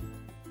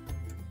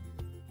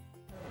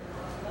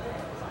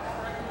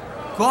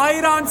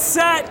 Quiet on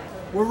set.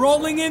 We're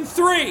rolling in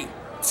 3,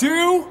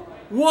 2,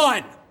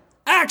 1.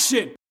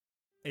 Action!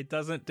 It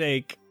doesn't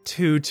take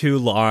too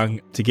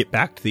long to get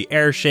back to the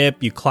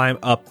airship. You climb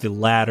up the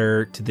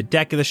ladder to the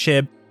deck of the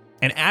ship,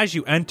 and as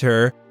you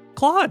enter,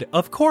 Claude,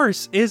 of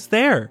course, is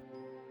there.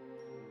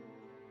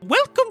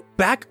 Welcome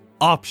back,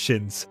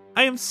 Options.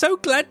 I am so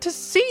glad to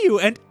see you,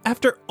 and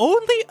after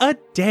only a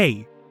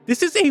day,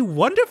 this is a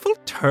wonderful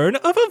turn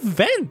of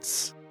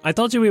events. I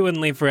told you we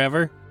wouldn't leave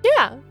forever.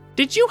 Yeah.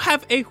 Did you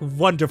have a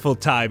wonderful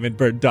time in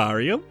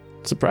Burdarium?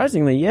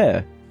 Surprisingly,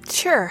 yeah.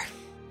 Sure.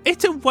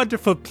 It's a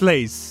wonderful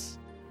place.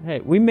 Hey,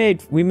 we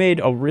made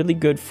a really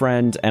good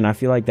friend, and I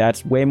feel like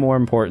that's way more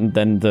important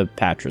than the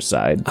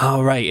patricide.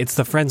 Oh, right. It's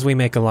the friends we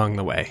make along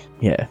the way.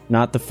 Yeah,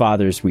 not the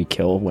fathers we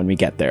kill when we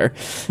get there.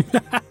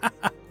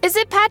 Is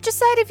it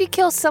patricide if you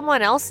kill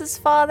someone else's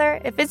father?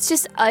 If it's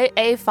just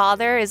a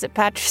father, is it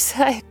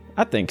patricide?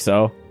 I think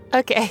so.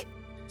 Okay.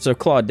 So,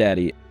 Claude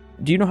Daddy,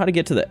 do you know how to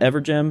get to the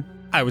Evergem?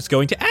 I was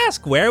going to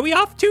ask, where are we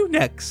off to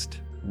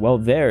next? Well,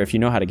 there, if you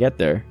know how to get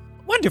there.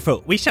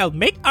 Wonderful. We shall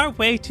make our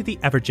way to the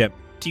Evergem.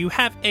 Do you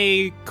have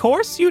a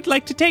course you'd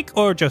like to take,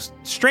 or just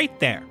straight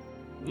there?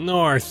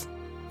 North.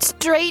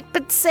 Straight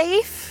but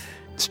safe?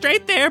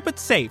 Straight there, but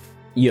safe.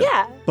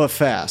 Yeah. But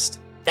fast.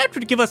 That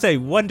would give us a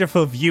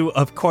wonderful view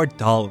of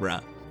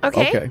Cordalra.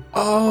 Okay.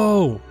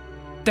 Oh,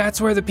 that's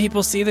where the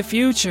people see the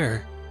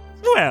future.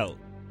 Well,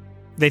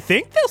 they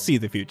think they'll see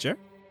the future.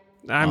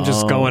 I'm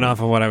just going off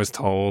of what I was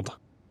told.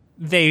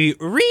 They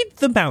read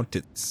the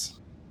mountains.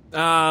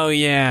 Oh,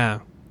 yeah.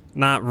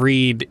 Not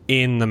read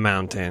in the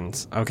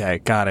mountains. Okay,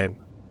 got it.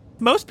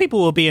 Most people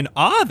will be in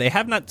awe. They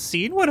have not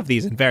seen one of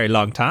these in a very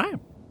long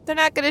time. They're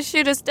not going to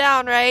shoot us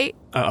down, right?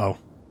 Uh-oh.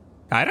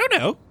 I don't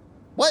know.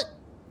 What?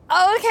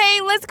 Oh,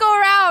 okay, let's go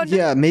around.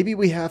 Yeah, maybe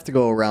we have to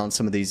go around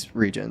some of these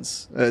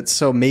regions.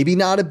 So maybe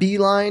not a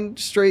beeline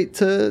straight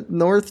to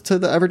north to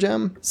the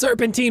Evergem?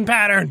 Serpentine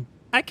pattern.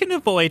 I can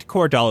avoid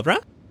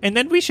Cordalra, and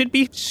then we should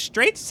be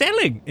straight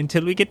sailing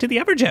until we get to the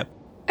Evergem.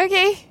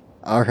 Okay.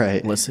 All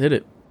right. Let's hit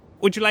it.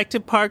 Would you like to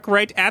park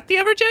right at the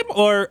Evergem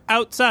or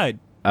outside?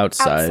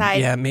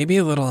 Outside. Yeah, maybe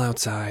a little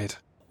outside.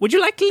 Would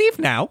you like to leave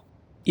now?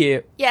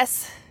 Yeah.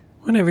 Yes.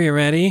 Whenever you're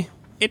ready.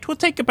 It will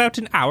take about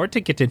an hour to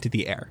get into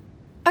the air.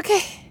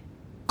 Okay.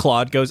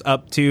 Claude goes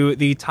up to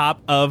the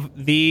top of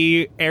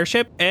the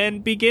airship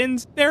and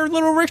begins their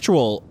little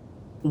ritual.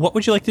 What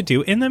would you like to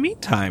do in the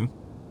meantime?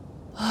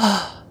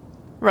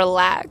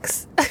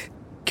 Relax.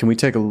 Can we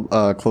take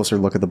a closer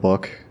look at the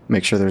book?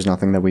 Make sure there's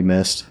nothing that we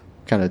missed.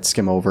 Kind of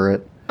skim over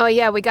it. Oh,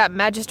 yeah, we got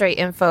magistrate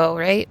info,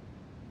 right?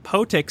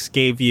 Potix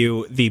gave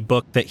you the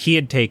book that he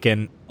had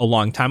taken a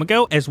long time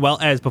ago, as well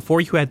as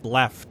before you had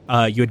left,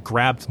 you had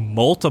grabbed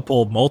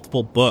multiple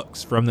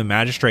books from the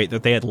magistrate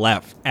that they had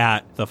left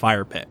at the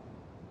fire pit.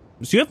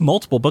 So you have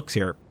multiple books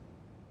here.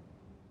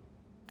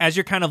 As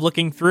you're kind of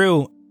looking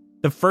through,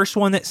 the first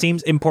one that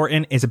seems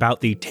important is about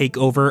the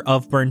takeover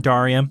of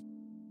Burndarium.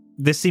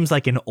 This seems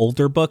like an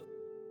older book.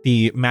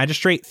 The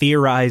magistrate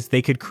theorized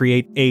they could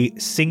create a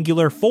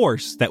singular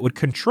force that would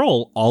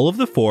control all of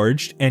the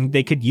forged, and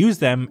they could use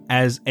them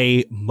as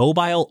a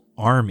mobile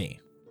army.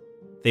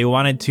 They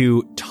wanted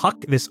to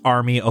tuck this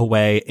army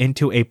away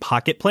into a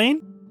pocket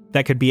plane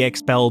that could be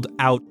expelled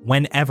out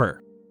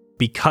whenever.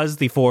 Because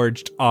the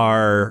forged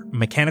are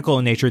mechanical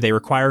in nature, they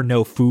require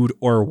no food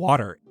or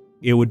water.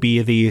 It would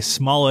be the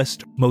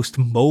smallest, most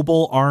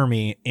mobile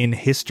army in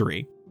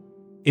history.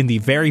 In the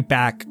very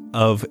back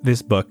of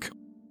this book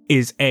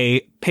is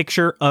a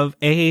picture of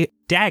a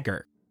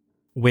dagger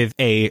with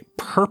a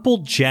purple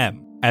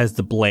gem as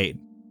the blade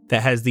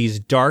that has these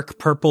dark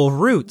purple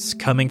roots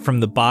coming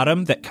from the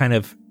bottom that kind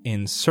of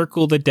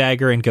encircle the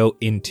dagger and go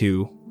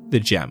into the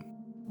gem.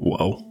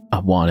 Whoa. I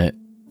want it.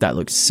 That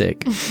looks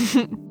sick.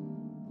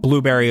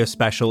 Blueberry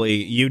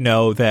especially, you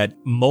know that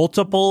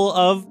multiple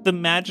of the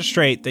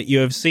magistrate that you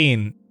have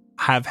seen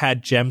have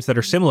had gems that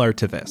are similar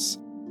to this,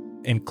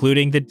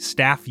 including the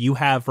staff you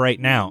have right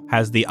now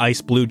has the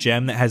ice blue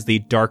gem that has the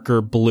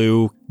darker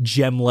blue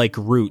gem-like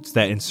roots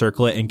that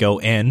encircle it and go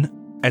in,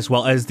 as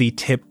well as the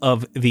tip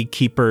of the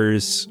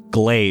keeper's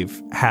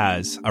glaive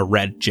has a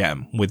red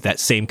gem with that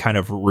same kind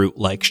of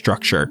root-like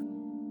structure.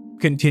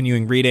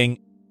 Continuing reading,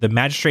 the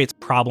magistrate's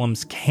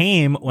problems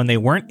came when they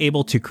weren't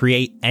able to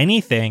create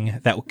anything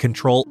that would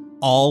control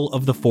all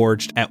of the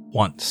forged at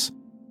once.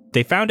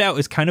 They found out it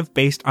was kind of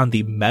based on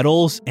the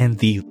metals and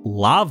the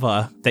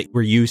lava that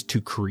were used to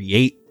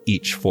create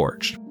each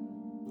forged.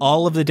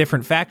 All of the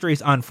different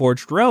factories on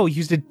Forged Row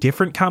used a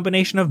different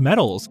combination of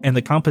metals, and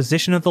the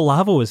composition of the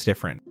lava was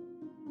different.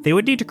 They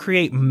would need to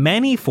create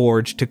many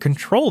forged to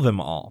control them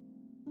all.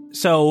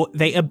 So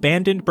they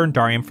abandoned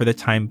Burndarium for the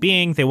time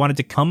being. They wanted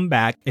to come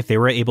back if they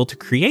were able to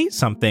create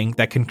something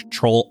that can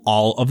control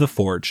all of the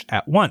forged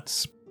at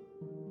once.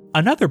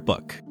 Another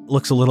book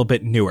looks a little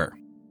bit newer.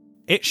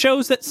 It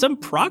shows that some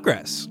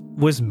progress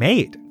was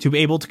made to be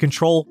able to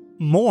control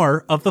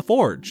more of the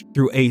forged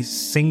through a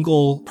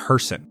single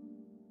person.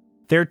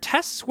 Their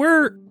tests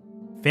were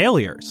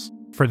failures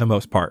for the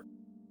most part.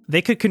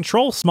 They could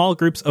control small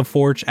groups of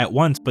forged at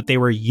once, but they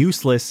were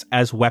useless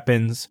as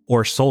weapons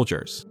or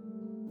soldiers.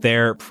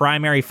 Their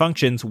primary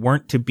functions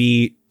weren't to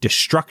be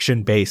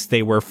destruction-based.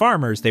 They were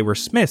farmers, they were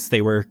smiths,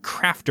 they were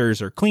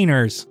crafters or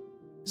cleaners.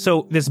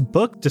 So this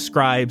book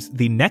describes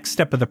the next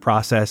step of the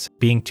process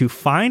being to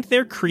find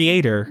their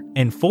creator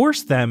and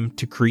force them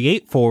to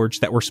create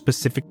forged that were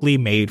specifically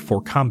made for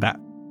combat.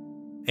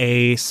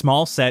 A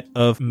small set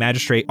of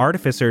magistrate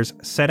artificers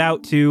set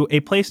out to a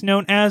place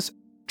known as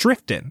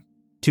Drifton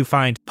to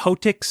find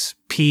Potix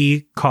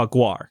P.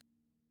 Cogwar.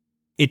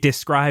 It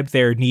described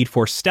their need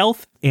for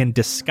stealth and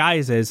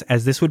disguises,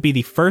 as this would be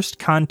the first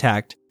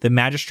contact the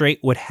magistrate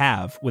would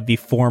have with the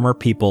former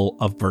people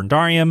of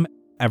Burndarium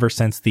ever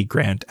since the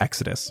Grand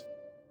Exodus.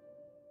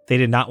 They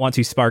did not want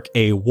to spark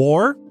a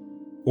war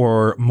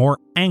or more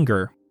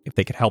anger if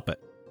they could help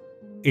it.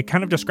 It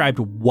kind of described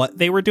what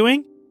they were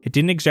doing. It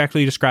didn't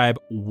exactly describe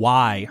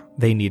why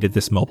they needed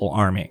this mobile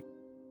army.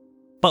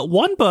 But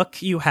one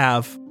book you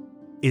have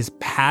is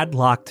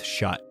padlocked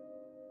shut.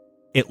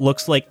 It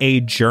looks like a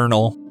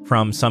journal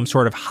from some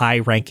sort of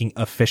high-ranking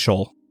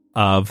official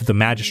of the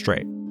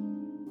magistrate.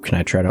 Can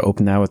I try to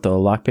open that with the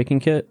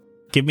lockpicking kit?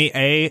 Give me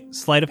a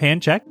sleight of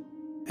hand check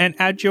and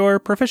add your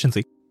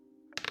proficiency.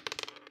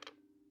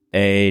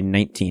 A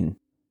 19.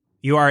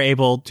 You are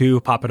able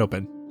to pop it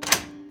open.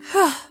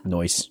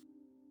 Nice.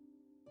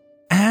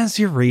 As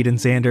you're reading,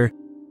 Xander,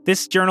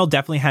 this journal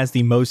definitely has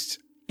the most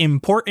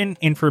important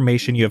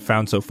information you have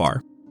found so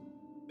far.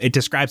 It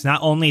describes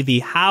not only the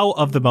how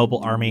of the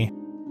mobile army,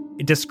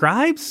 it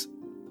describes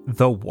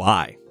the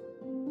why.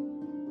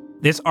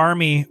 This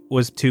army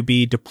was to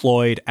be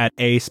deployed at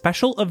a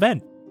special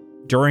event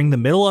during the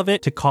middle of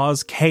it to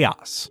cause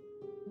chaos,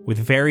 with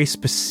very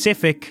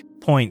specific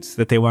points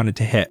that they wanted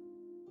to hit.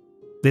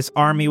 This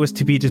army was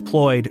to be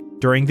deployed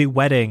during the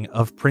wedding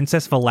of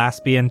Princess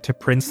Velaspian to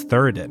Prince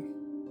Theoden.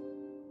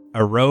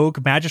 A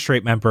rogue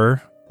magistrate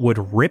member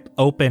would rip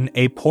open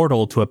a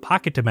portal to a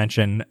pocket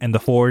dimension, and the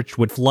Forged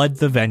would flood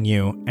the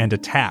venue and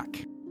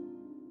attack.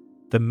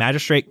 The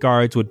magistrate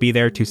guards would be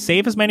there to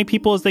save as many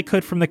people as they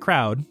could from the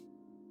crowd.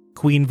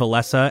 Queen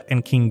Valessa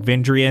and King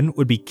Vindrian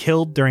would be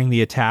killed during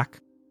the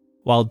attack,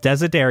 while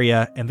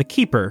Desideria and the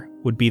Keeper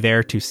would be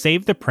there to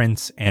save the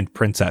prince and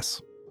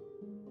princess.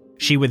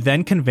 She would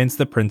then convince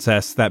the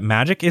princess that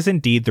magic is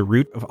indeed the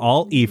root of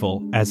all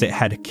evil, as it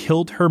had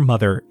killed her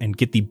mother, and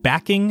get the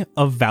backing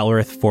of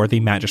Valorith for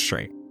the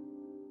magistrate.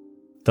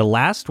 The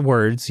last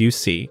words you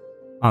see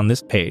on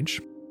this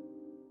page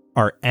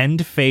are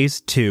end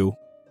phase 2,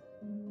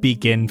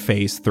 begin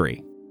phase 3.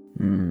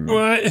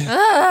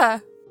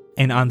 What?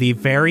 And on the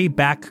very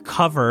back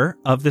cover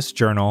of this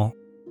journal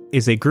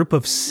is a group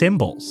of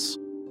symbols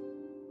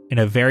in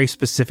a very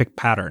specific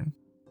pattern.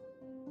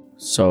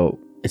 So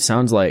it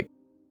sounds like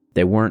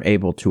they weren't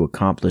able to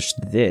accomplish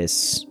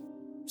this,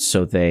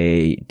 so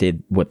they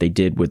did what they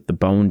did with the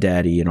Bone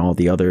Daddy and all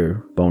the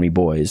other bony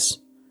boys.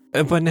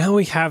 But now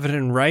we have it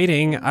in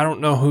writing. I don't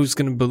know who's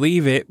going to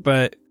believe it,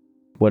 but...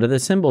 What do the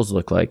symbols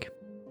look like?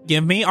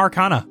 Give me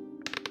Arcana.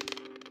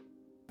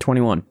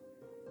 21.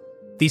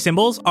 These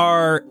symbols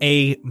are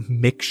a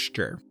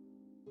mixture.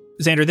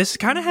 Xander, this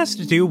kind of has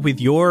to do with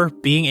your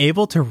being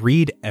able to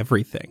read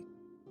everything.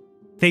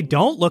 They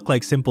don't look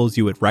like symbols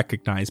you would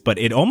recognize, but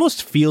it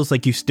almost feels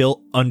like you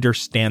still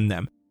understand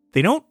them.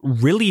 They don't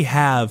really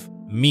have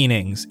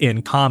meanings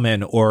in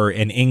common or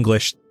in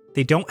English.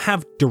 They don't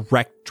have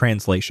direct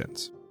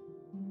translations.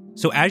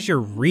 So as you're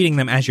reading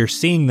them, as you're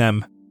seeing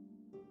them,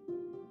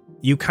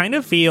 you kind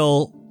of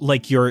feel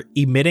like you're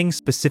emitting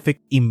specific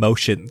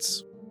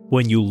emotions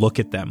when you look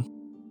at them.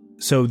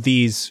 So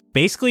these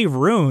basically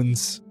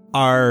runes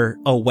are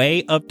a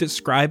way of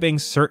describing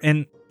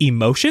certain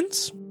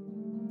emotions.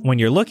 When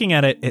you're looking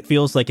at it, it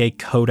feels like a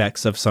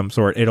codex of some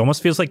sort. It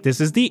almost feels like this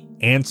is the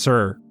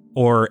answer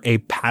or a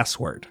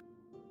password.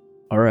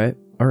 All right.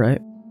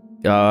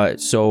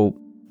 So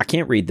I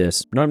can't read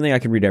this. Normally I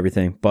can read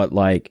everything, but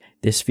like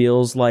this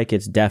feels like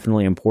it's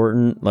definitely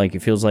important. Like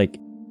it feels like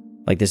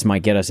this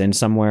might get us in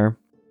somewhere.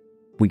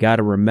 We got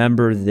to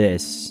remember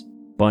this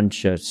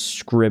bunch of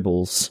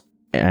scribbles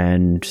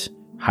and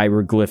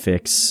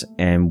hieroglyphics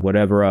and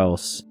whatever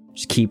else.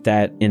 Just keep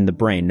that in the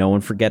brain. No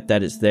one forget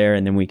that it's there,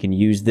 and then we can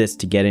use this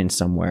to get in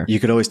somewhere. You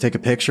could always take a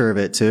picture of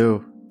it,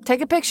 too.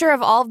 Take a picture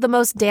of all of the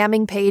most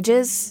damning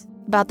pages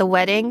about the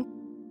wedding,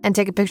 and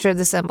take a picture of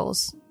the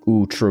symbols.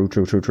 Ooh, true.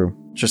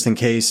 Just in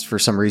case, for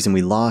some reason,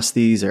 we lost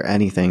these or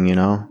anything, you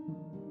know?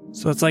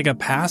 So it's like a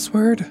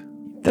password?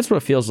 That's what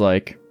it feels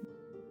like.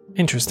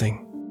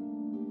 Interesting.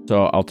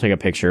 So I'll take a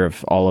picture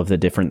of all of the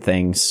different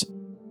things.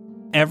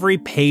 Every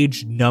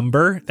page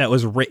number that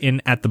was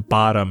written at the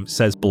bottom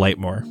says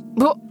Blightmore.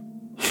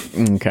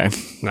 Okay.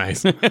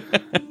 Nice.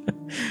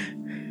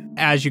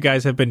 As you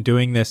guys have been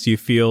doing this, you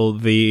feel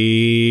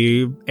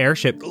the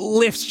airship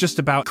lifts just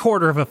about a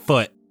quarter of a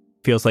foot.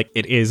 Feels like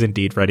it is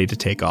indeed ready to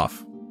take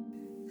off.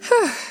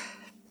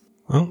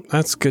 Well,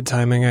 that's good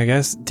timing, I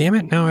guess. Damn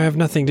it, now I have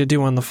nothing to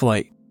do on the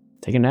flight.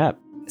 Take a nap.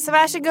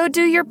 Sebastian, go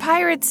do your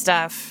pirate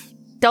stuff.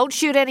 Don't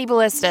shoot any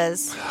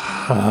ballistas.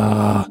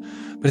 But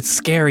it's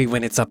scary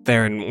when it's up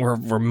there and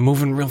we're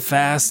moving real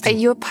fast. Are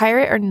you a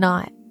pirate or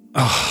not?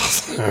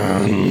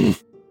 I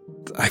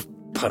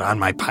put on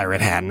my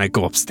pirate hat and I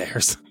go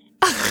upstairs.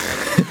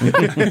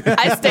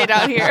 I stayed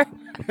out here.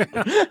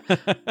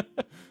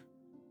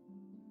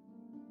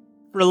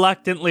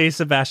 Reluctantly,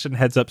 Sebastian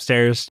heads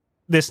upstairs.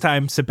 This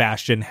time,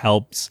 Sebastian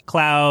helps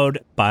Cloud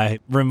by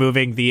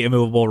removing the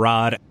immovable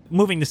rod,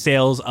 moving the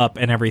sails up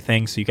and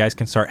everything so you guys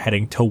can start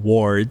heading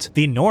towards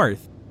the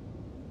north.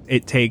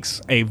 It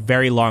takes a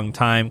very long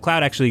time.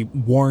 Cloud actually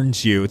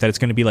warns you that it's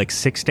going to be like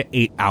 6 to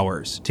 8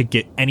 hours to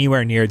get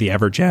anywhere near the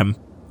Evergem,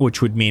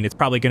 which would mean it's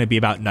probably going to be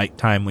about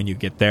nighttime when you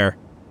get there.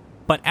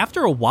 But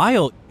after a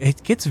while,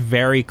 it gets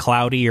very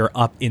cloudy. You're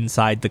up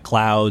inside the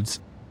clouds.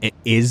 It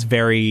is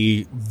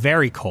very,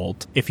 very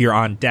cold. If you're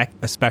on deck,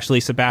 especially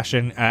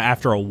Sebastian,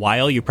 after a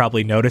while, you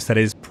probably notice that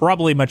it is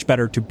probably much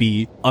better to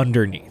be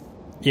underneath.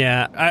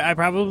 Yeah, I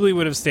probably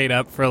would have stayed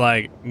up for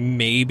like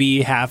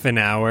maybe half an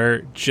hour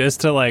just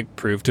to like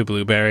prove to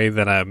Blueberry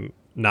that I'm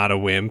not a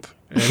wimp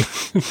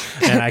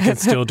and I can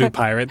still do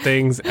pirate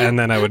things. And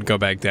then I would go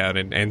back down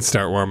and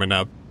start warming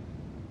up.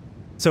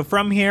 So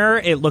from here,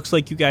 it looks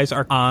like you guys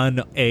are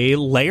on a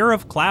layer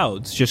of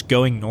clouds just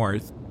going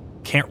north.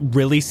 Can't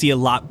really see a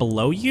lot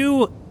below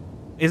you.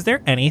 Is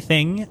there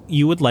anything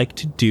you would like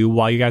to do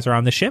while you guys are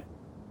on the ship?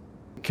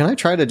 Can I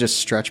try to just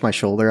stretch my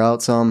shoulder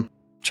out some?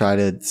 Try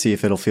to see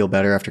if it'll feel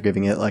better after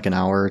giving it like an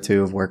hour or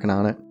two of working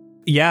on it?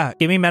 Yeah,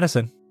 give me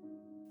medicine.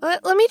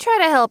 Let me try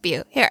to help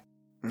you. Here.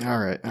 All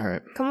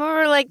right. Come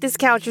over like this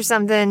couch or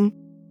something.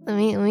 Let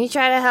me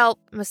try to help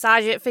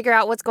massage it, figure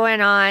out what's going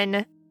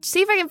on.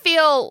 See if I can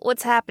feel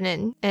what's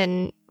happening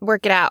and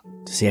work it out.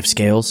 Does he have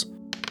scales?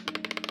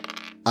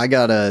 I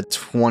got a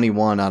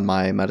 21 on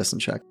my medicine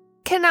check.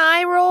 Can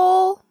I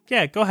roll?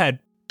 Yeah, go ahead.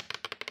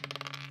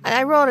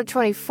 I rolled a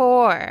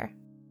 24.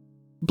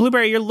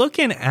 Blueberry, you're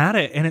looking at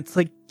it and it's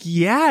like,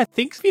 yeah,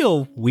 things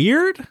feel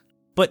weird,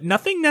 but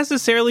nothing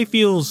necessarily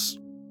feels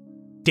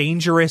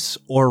dangerous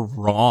or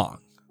wrong.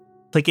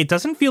 Like, it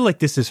doesn't feel like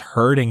this is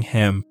hurting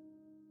him.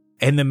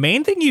 And the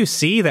main thing you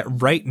see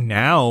that right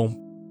now,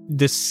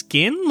 the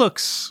skin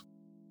looks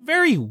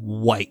very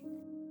white.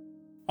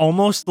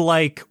 Almost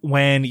like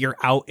when you're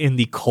out in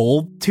the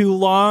cold too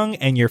long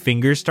and your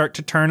fingers start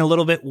to turn a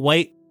little bit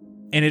white.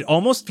 And it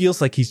almost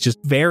feels like he's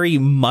just very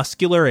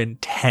muscular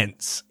and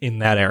tense in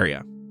that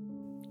area.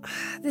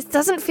 This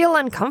doesn't feel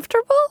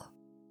uncomfortable?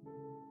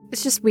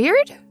 It's just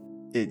weird?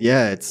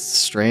 It's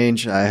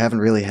strange. I haven't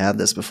really had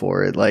this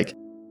before.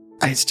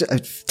 It's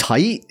just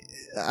tight.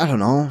 I don't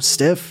know,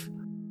 stiff.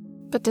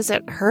 But does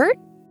it hurt?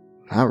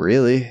 Not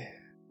really.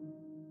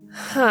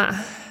 Huh.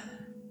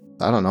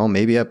 I don't know,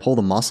 maybe I pulled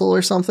a muscle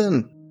or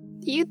something?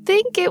 You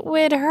think it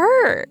would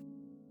hurt?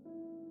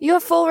 You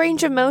have full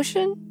range of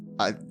motion?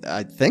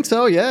 I think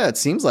so, yeah. It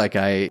seems like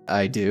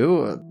I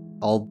do.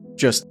 I'll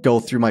just go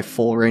through my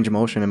full range of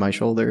motion in my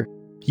shoulder.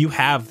 You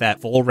have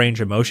that full range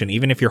of motion.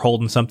 Even if you're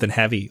holding something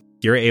heavy,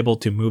 you're able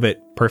to move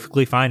it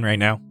perfectly fine right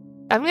now.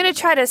 I'm going to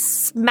try to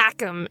smack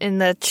him in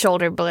the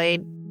shoulder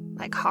blade,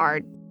 like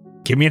hard.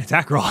 Give me an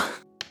attack roll.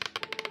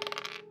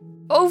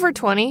 Over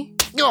 20.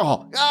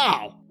 Oh,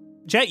 ow!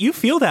 Jet, you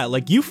feel that.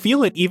 Like, you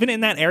feel it even in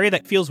that area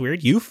that feels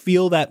weird. You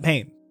feel that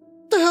pain.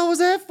 What the hell was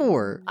that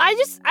for? I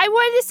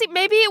wanted to see,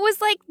 maybe it was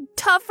like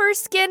tougher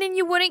skin and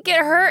you wouldn't get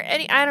hurt.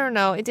 I don't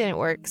know. It didn't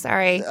work.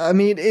 Sorry. I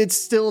mean, it's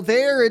still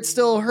there. It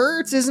still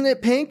hurts. Isn't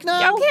it pink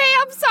now? Okay,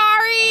 I'm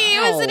sorry.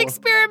 It was an Ow.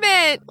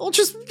 experiment. Well,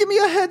 just give me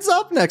a heads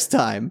up next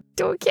time.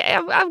 Okay,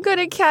 I'm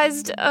gonna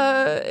cast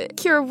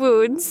Cure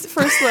Wounds,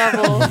 first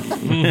level.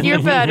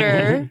 You're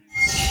better.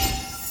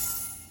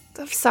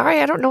 I'm sorry,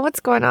 I don't know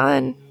what's going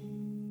on.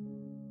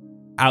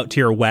 Out to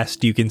your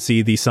west, you can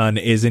see the sun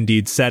is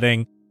indeed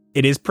setting.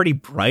 It is pretty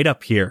bright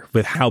up here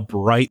with how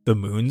bright the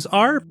moons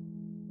are.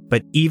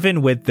 But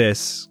even with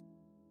this,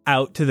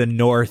 out to the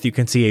north, you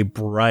can see a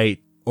bright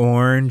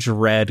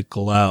orange-red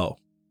glow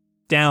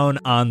down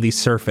on the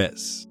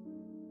surface.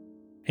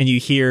 And you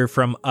hear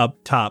from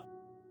up top,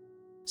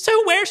 "So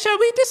where shall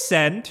we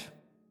descend?"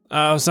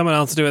 Oh, someone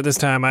else do it this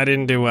time. I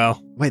didn't do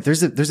well. Wait,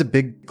 there's a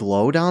big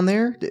glow down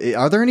there?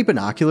 Are there any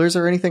binoculars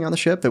or anything on the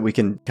ship that we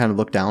can kind of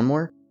look down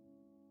more?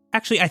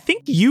 Actually, I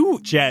think you,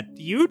 Jet,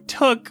 you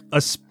took a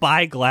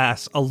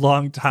spyglass a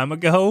long time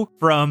ago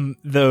from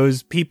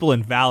those people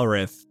in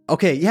Valorith.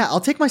 Okay, yeah, I'll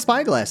take my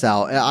spyglass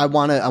out. I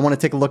want to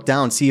take a look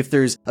down, see if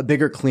there's a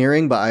bigger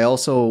clearing, but I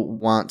also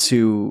want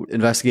to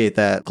investigate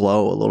that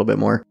glow a little bit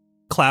more.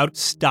 Cloud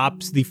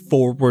stops the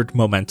forward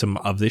momentum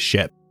of the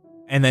ship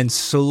and then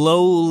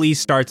slowly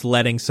starts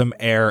letting some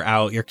air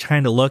out. You're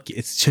trying to look,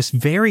 it's just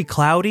very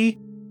cloudy.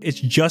 It's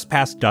just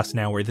past dusk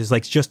now where there's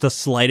like just the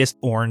slightest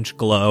orange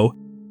glow.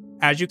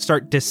 As you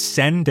start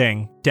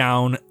descending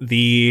down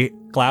the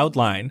cloud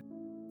line,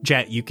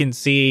 Jet, you can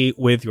see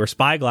with your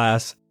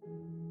spyglass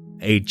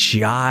a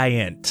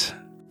giant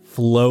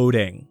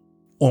floating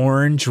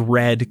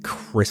orange-red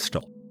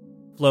crystal.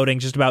 Floating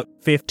just about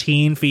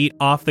 15 feet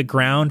off the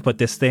ground, but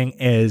this thing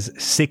is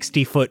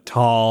 60 foot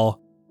tall,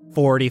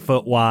 40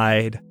 foot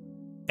wide,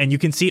 and you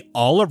can see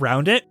all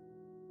around it,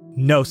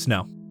 no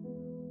snow.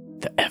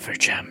 The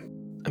Evergem.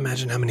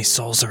 Imagine how many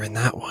souls are in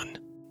that one.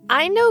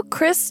 I know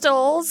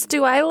crystals.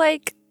 Do I,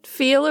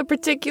 feel a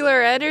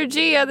particular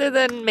energy other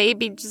than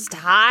maybe just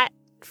hot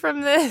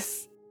from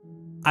this?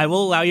 I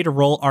will allow you to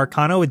roll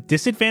Arcana with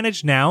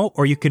disadvantage now,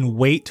 or you can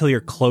wait till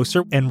you're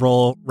closer and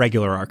roll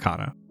regular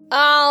Arcana.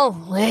 I'll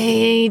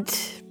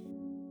wait.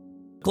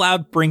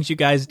 Cloud brings you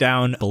guys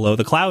down below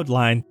the cloud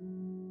line.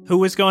 Who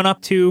was going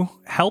up to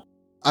help?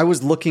 I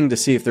was looking to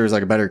see if there was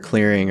a better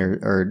clearing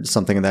or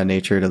something of that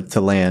nature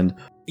to land.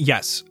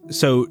 Yes.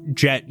 So,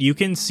 Jet, you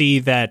can see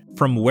that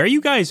from where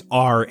you guys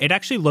are, it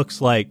actually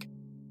looks like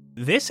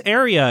this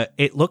area,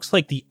 it looks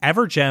like the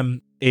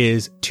Evergem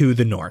is to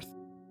the north.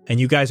 And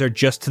you guys are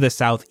just to the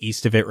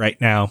southeast of it right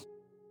now.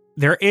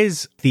 There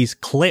is these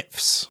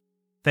cliffs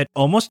that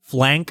almost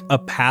flank a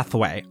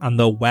pathway on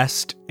the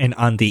west and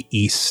on the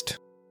east.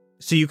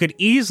 So you could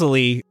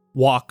easily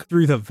walk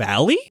through the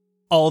valley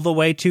all the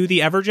way to the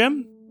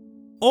Evergem,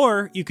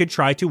 or you could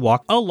try to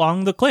walk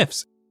along the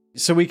cliffs.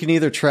 So we can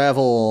either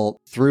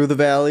travel through the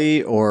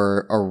valley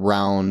or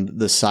around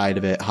the side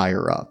of it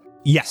higher up.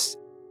 Yes.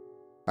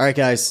 All right,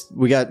 guys,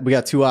 we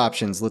got two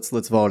options.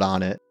 Let's vote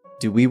on it.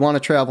 Do we want to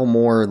travel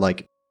more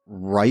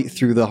right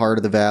through the heart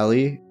of the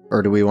valley,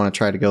 or do we want to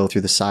try to go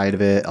through the side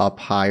of it, up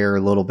higher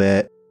a little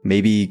bit,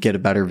 maybe get a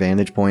better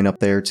vantage point up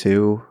there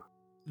too?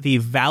 The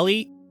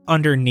valley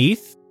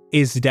underneath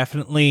is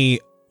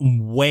definitely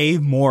way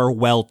more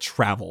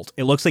well-traveled.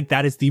 It looks like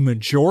that is the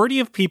majority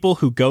of people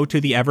who go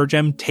to the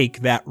Evergem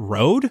take that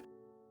road,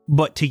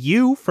 but to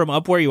you, from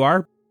up where you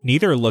are,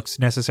 neither looks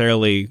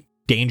necessarily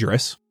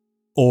dangerous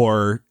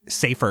or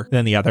safer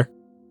than the other.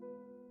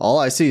 All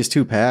I see is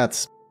two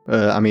paths.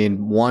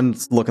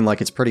 One's looking like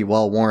it's pretty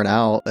well worn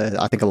out.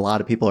 I think a lot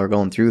of people are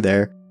going through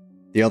there.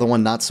 The other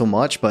one, not so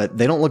much, but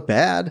they don't look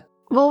bad.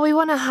 Well,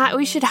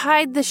 we should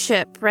hide the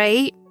ship,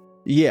 right?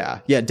 Yeah,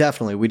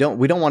 definitely. We don't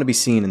want to be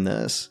seen in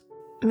this.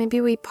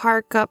 Maybe we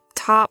park up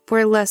top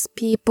where less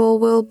people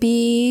will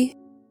be.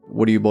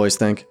 What do you boys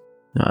think?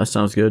 No, that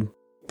sounds good.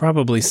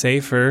 Probably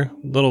safer.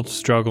 Little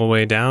struggle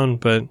way down,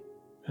 but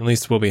at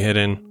least we'll be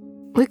hidden.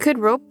 We could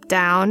rope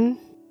down.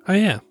 Oh,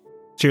 yeah.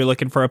 So you're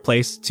looking for a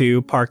place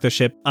to park the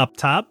ship up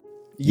top?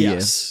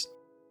 Yes.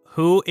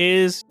 Who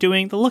is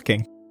doing the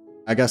looking?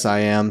 I guess I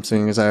am,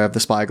 seeing as I have the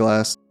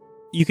spyglass.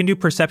 You can do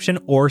perception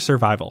or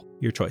survival,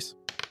 your choice.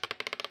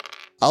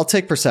 I'll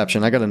take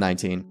perception. I got a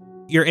 19.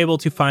 You're able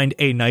to find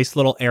a nice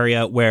little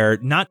area where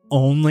not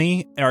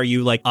only are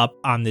you up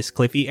on this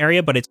cliffy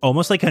area, but it's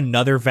almost like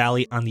another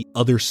valley on the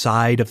other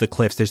side of the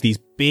cliffs. There's these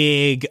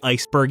big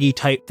icebergy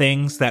type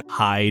things that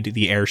hide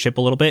the airship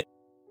a little bit.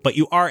 but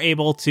you are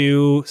able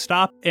to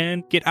stop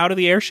and get out of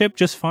the airship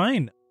just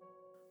fine.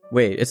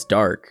 Wait, it's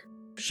dark.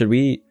 Should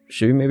we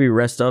maybe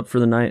rest up for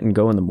the night and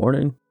go in the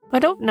morning? I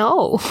don't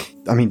know.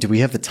 I mean, do we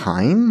have the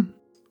time?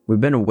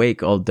 We've been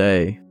awake all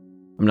day.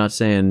 I'm not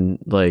saying,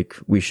 like,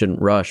 we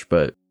shouldn't rush,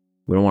 but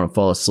we don't want to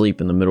fall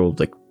asleep in the middle of,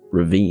 like,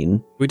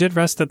 ravine. We did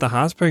rest at the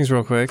hot springs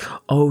real quick.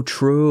 Oh,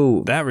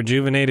 true. That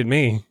rejuvenated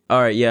me.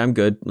 All right, yeah, I'm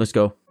good. Let's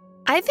go.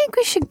 I think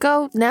we should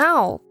go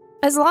now.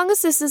 As long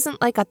as this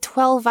isn't like a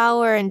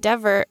 12-hour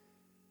endeavor.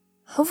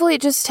 Hopefully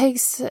it just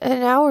takes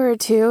an hour or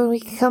two and we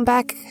can come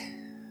back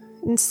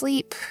and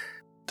sleep.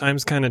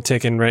 Time's kind of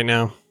ticking right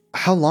now.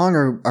 How long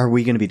are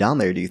we going to be down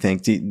there, do you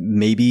think?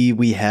 Maybe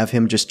we have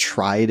him just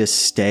try to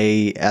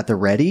stay at the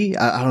ready?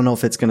 I don't know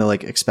if it's going to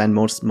like expend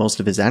most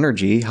of his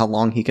energy, how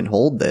long he can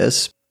hold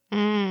this.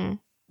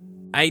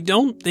 I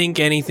don't think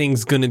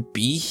anything's gonna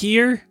be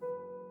here.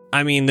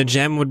 I mean, the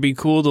gem would be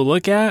cool to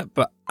look at,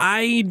 but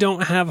I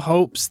don't have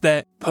hopes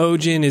that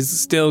Pojin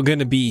is still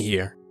gonna be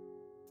here.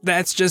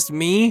 That's just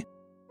me.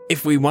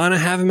 If we want to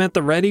have him at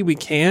the ready, we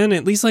can.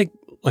 At least like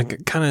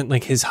kind of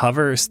like his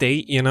hover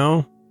state, you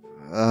know?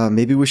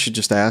 Maybe we should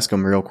just ask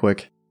him real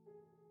quick.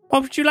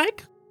 What would you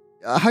like?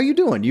 How you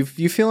doing? You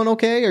feeling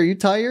okay? Are you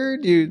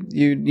tired? You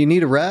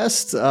need a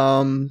rest?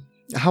 How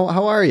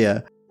are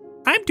you?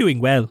 I'm doing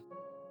well.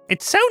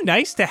 It's so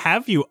nice to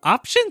have you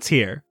options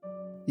here.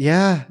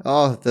 Yeah.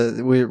 Oh,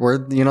 we're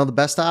the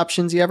best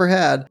options you ever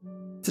had.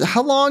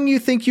 How long you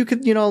think you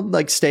could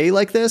like stay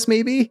like this?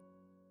 Maybe.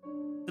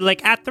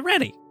 Like at the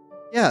ready.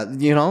 Yeah.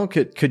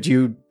 Could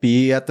you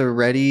be at the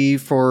ready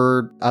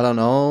for I don't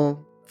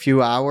know, a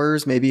few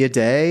hours, maybe a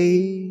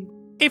day?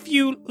 If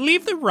you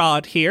leave the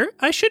rod here,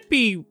 I should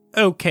be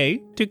okay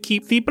to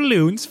keep the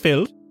balloons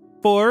filled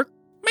for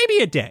maybe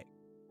a day.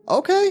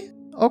 Okay.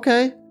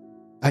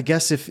 I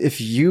guess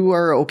if you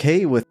are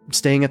okay with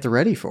staying at the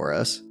ready for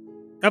us.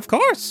 Of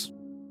course.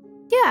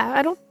 Yeah,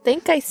 I don't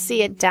think I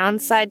see a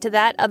downside to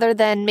that other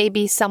than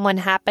maybe someone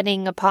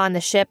happening upon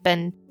the ship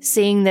and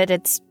seeing that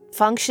it's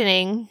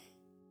functioning.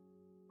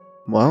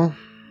 Well,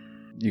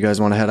 you guys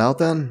want to head out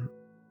then?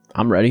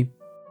 I'm ready.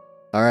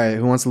 All right,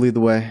 who wants to lead the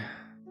way?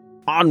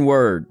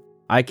 Onward!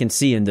 I can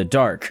see in the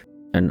dark.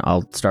 And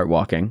I'll start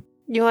walking.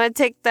 You want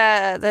to take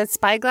the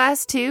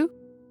spyglass too?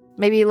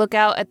 Maybe look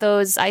out at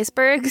those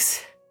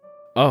icebergs?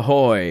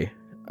 Ahoy!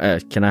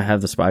 Can I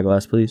have the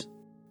spyglass, please?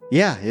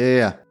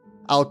 Yeah.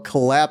 I'll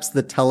collapse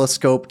the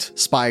telescoped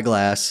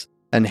spyglass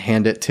and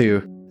hand it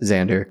to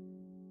Xander.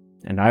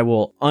 And I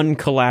will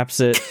uncollapse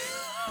it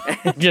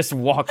and just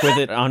walk with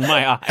it on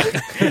my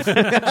eye.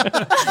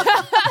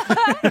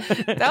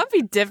 That would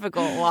be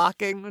difficult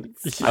walking.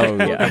 Oh,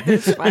 yeah.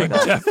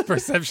 Depth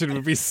perception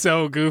would be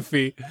so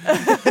goofy.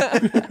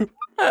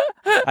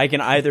 I can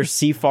either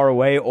see far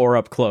away or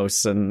up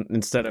close, and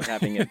instead of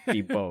having it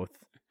be both.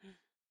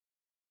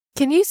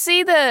 Can you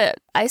see the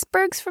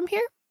icebergs from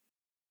here?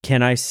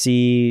 Can I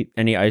see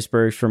any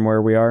icebergs from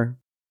where we are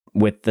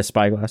with the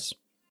spyglass?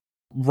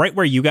 Right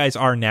where you guys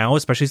are now,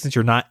 especially since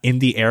you're not in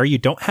the air, you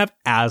don't have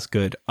as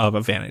good of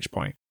a vantage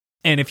point.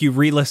 And if you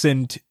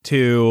re-listened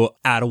to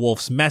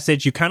Adawolf's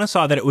message, you kind of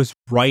saw that it was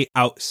right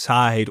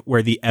outside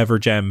where the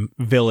Evergem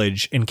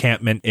village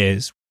encampment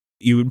is.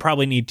 You would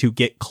probably need to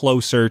get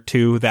closer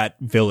to that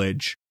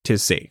village to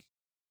see.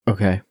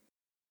 Okay.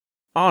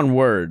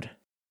 Onward.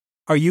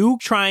 Are you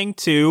trying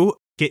to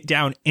get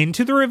down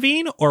into the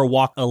ravine or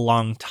walk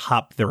along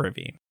top the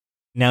ravine?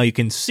 Now you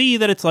can see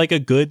that it's like a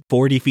good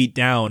 40 feet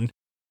down,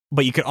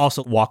 but you could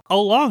also walk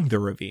along the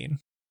ravine.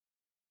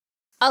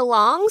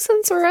 Along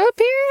since we're up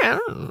here? I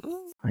don't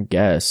know. I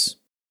guess.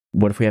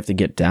 What if we have to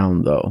get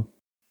down, though?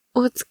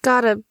 Well, it's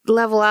gotta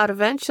level out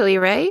eventually,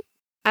 right?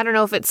 I don't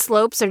know if it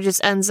slopes or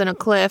just ends in a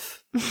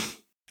cliff.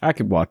 I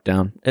could walk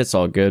down. It's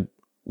all good.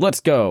 Let's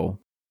go.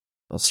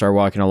 I'll start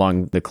walking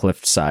along the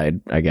cliff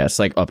side, I guess,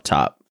 like up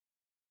top.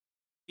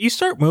 You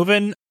start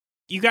moving.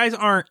 You guys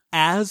aren't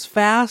as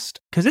fast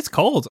because it's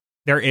cold.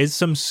 There is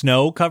some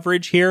snow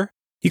coverage here.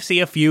 You see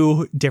a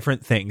few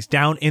different things.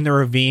 Down in the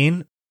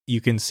ravine,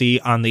 you can see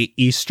on the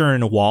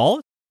eastern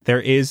wall,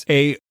 there is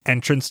a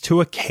entrance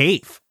to a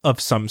cave of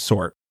some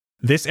sort.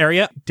 This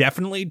area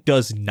definitely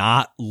does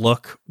not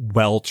look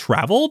well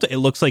traveled. It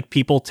looks like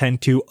people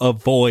tend to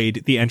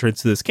avoid the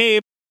entrance to this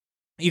cave.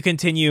 You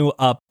continue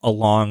up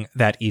along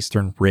that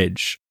eastern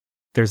ridge.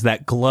 There's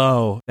that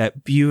glow,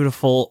 that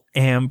beautiful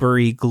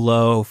ambery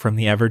glow from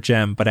the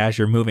Evergem. But as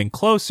you're moving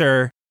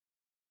closer,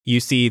 you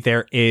see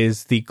there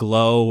is the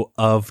glow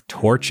of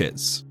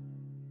torches.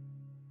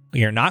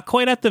 You're not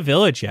quite at the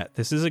village yet.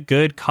 This is a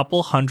good couple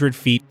 100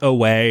 feet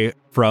away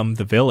from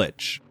the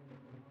village.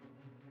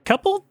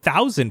 Couple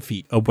 1,000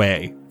 feet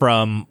away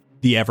from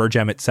the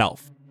Evergem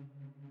itself.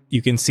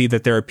 You can see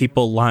that there are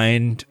people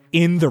lined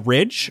in the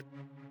ridge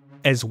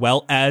as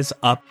well as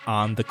up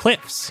on the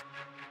cliffs.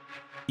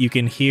 You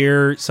can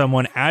hear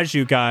someone as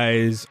you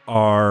guys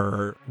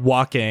are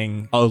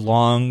walking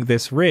along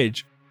this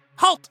ridge.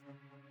 Halt!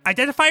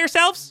 Identify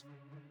yourselves!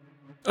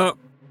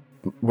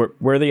 Where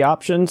are the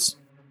options?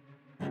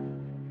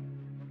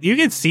 You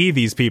can see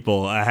these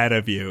people ahead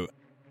of you.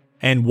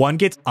 and one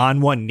gets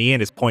on one knee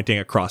and is pointing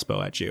a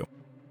crossbow at you,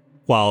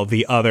 while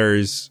the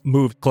others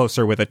moved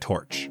closer with a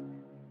torch.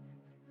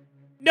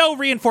 No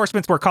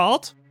reinforcements were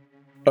called.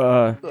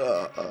 We're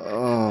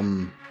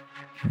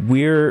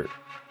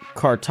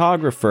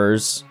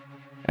cartographers,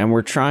 and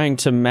we're trying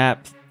to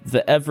map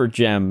the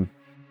Evergem.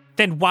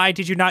 Then why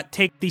did you not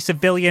take the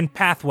civilian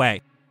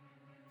pathway?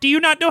 Do you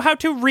not know how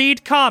to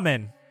read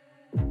common?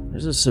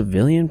 There's a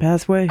civilian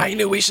pathway? I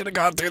knew we should have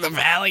gone through the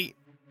valley.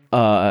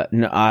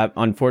 No,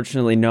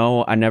 unfortunately,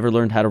 no. I never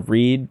learned how to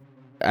read,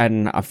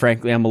 and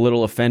frankly, I'm a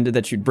little offended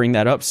that you'd bring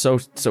that up so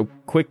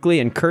quickly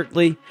and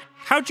curtly.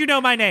 How'd you know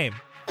my name?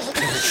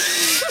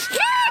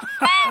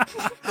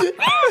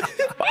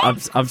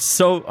 I'm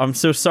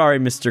so sorry,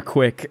 Mr.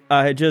 Quick.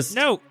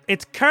 No,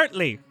 it's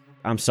curtly.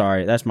 I'm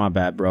sorry. That's my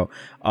bad, bro.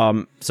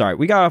 Sorry.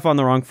 We got off on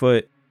the wrong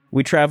foot.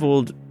 We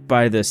traveled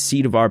by the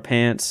seat of our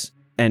pants,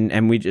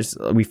 and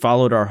we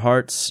followed our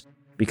hearts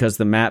because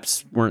the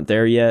maps weren't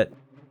there yet.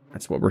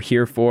 That's what we're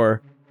here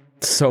for.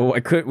 So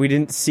we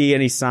didn't see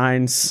any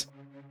signs,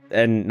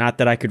 and not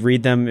that I could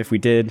read them if we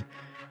did.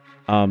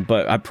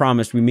 But I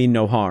promise we mean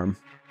no harm.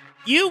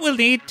 You will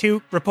need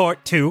to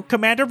report to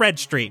Commander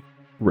Redstream.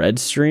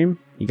 Redstream?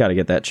 You got to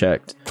get that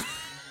checked.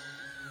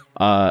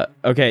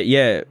 Okay,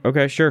 yeah,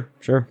 okay, sure.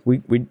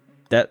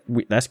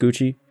 That's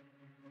Gucci.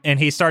 And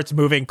he starts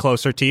moving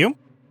closer to you.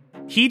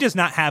 He does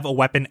not have a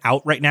weapon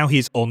out right now.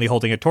 He's only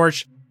holding a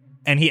torch.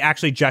 And he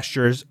actually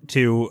gestures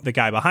to the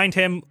guy behind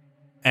him.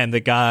 And the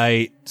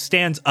guy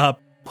stands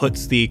up,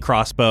 puts the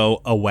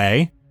crossbow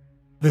away.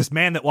 This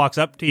man that walks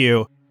up to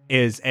you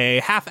is a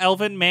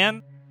half-elven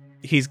man.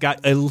 He's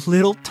got a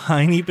little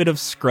tiny bit of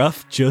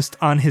scruff just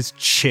on his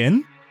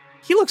chin.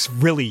 He looks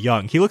really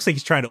young. He looks like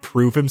he's trying to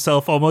prove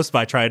himself almost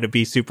by trying to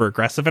be super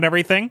aggressive and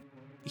everything.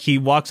 He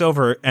walks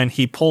over and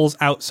he pulls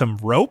out some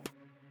rope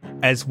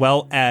as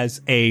well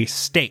as a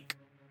stake.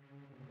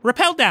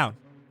 Rappel down.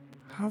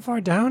 How far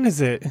down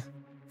is it?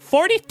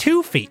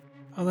 42 feet.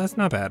 Oh, that's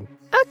not bad.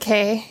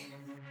 Okay.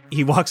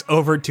 He walks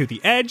over to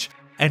the edge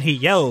and he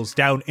yells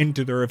down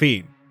into the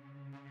ravine.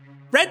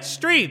 Red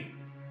Stream!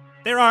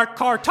 There are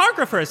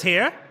cartographers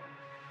here.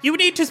 You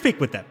need to speak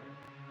with them.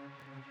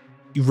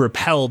 You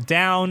rappel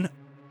down.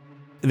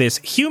 This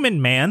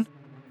human man,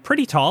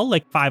 pretty tall,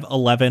 like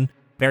 5'11",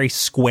 very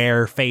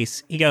square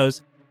face. He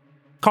goes,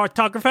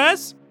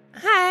 Cartographers?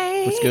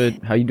 Hi. What's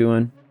good? How you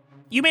doing?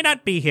 You may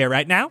not be here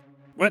right now.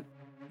 What?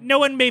 No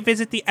one may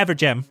visit the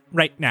Evergem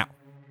right now.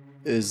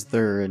 Is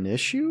there an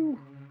issue?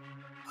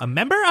 A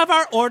member of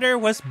our order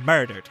was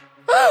murdered.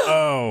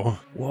 Oh.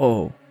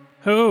 Whoa.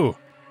 Who?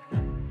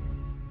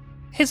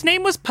 His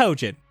name was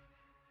Pojin.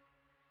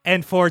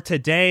 And for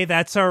today,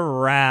 that's a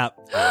wrap.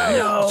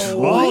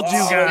 Told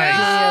you guys.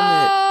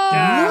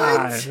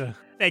 No. God.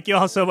 Thank you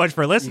all so much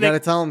for You listening. gotta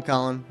tell him,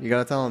 Colin. You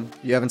gotta tell him.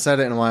 You haven't said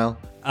it in a while.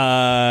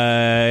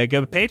 Go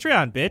to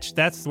Patreon, bitch.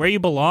 That's where you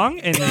belong,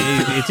 and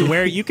it's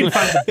where you can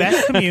find the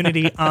best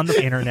community on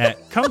the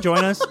internet. Come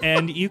join us,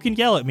 and you can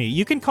yell at me.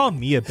 You can call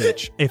me a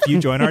bitch if you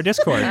join our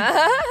Discord.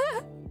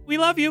 We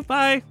love you.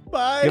 Bye.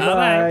 Bye.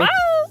 Goodbye. Bye.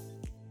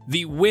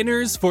 The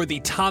winners for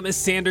the Thomas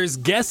Sanders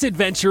Guest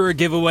Adventurer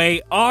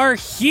giveaway are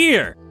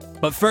here.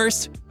 But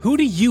first, who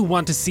do you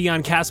want to see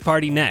on Cast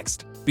Party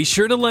next? Be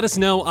sure to let us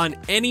know on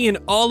any and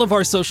all of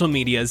our social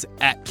medias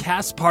at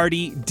Cast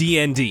Party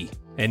DND.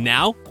 And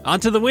now, on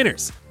to the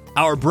winners.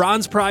 Our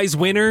bronze prize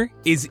winner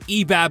is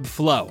Ebab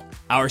Flo.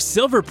 Our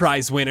silver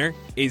prize winner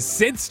is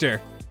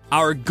Sidster.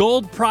 Our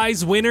gold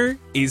prize winner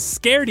is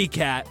Scaredy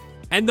Cat.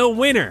 And the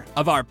winner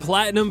of our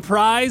platinum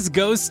prize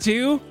goes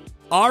to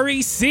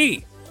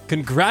REC.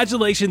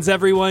 Congratulations,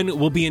 everyone.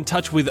 We'll be in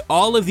touch with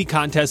all of the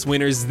contest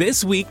winners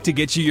this week to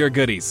get you your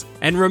goodies.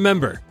 And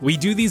remember, we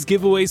do these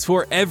giveaways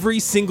for every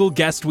single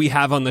guest we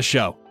have on the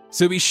show.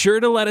 So be sure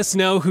to let us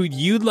know who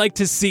you'd like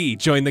to see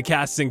join the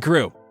cast and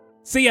crew.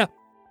 See ya!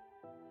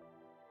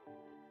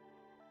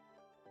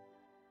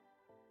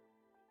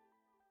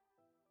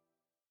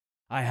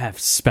 I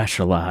have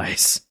special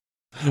eyes.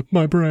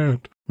 My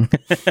brand.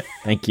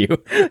 Thank you.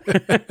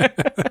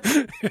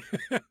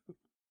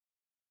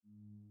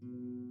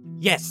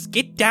 Yes,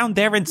 get down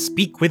there and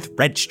speak with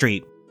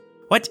Redstream.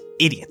 What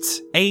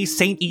idiots, eh,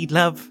 Saint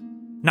Love?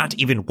 Not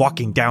even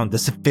walking down the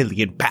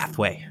civilian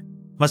pathway.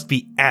 Must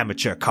be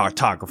amateur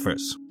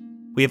cartographers.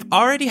 We have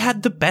already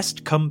had the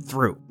best come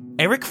through.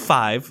 Eric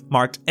 5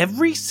 marked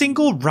every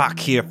single rock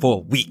here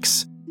for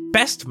weeks.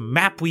 Best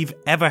map we've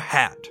ever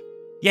had.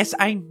 Yes,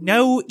 I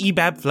know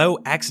Ebab Flo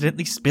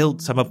accidentally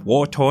spilled some of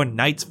War-Torn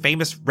Knight's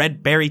famous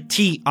red berry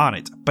tea on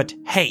it, but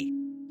hey,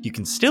 you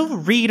can still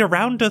read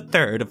around a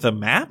third of the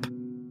map.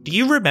 Do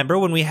you remember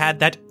when we had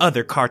that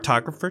other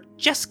cartographer,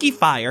 Jesky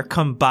Fire,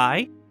 come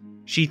by?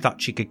 She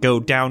thought she could go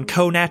down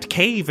Conat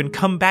Cave and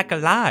come back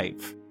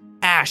alive.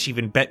 Ash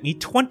even bet me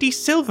 20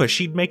 silver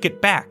she'd make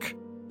it back.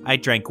 I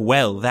drank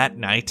well that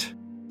night.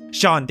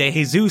 Sean De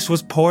Jesus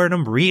was pouring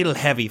 'em real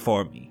heavy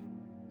for me.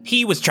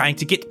 He was trying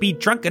to get me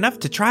drunk enough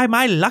to try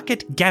my luck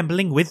at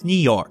gambling with New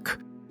York.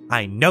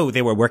 I know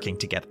they were working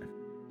together.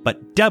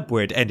 But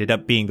Dubward ended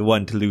up being the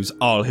one to lose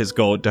all his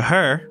gold to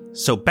her,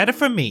 so better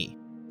for me.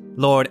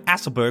 Lord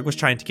Asselberg was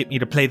trying to get me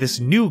to play this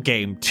new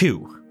game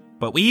too,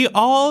 but we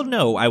all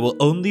know I will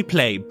only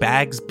play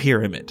Bag's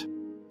Pyramid.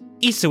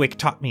 Isuik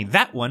taught me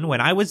that one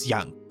when I was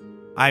young.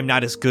 I'm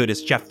not as good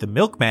as Jeff the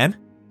Milkman,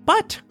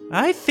 but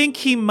I think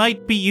he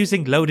might be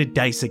using loaded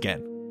dice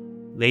again.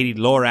 Lady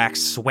Lorax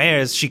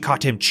swears she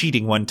caught him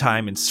cheating one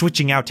time and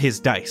switching out his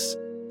dice.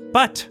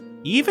 But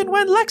even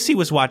when Lexi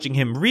was watching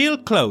him real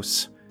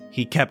close,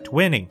 he kept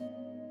winning.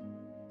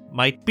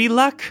 Might be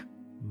luck,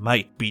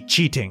 might be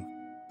cheating.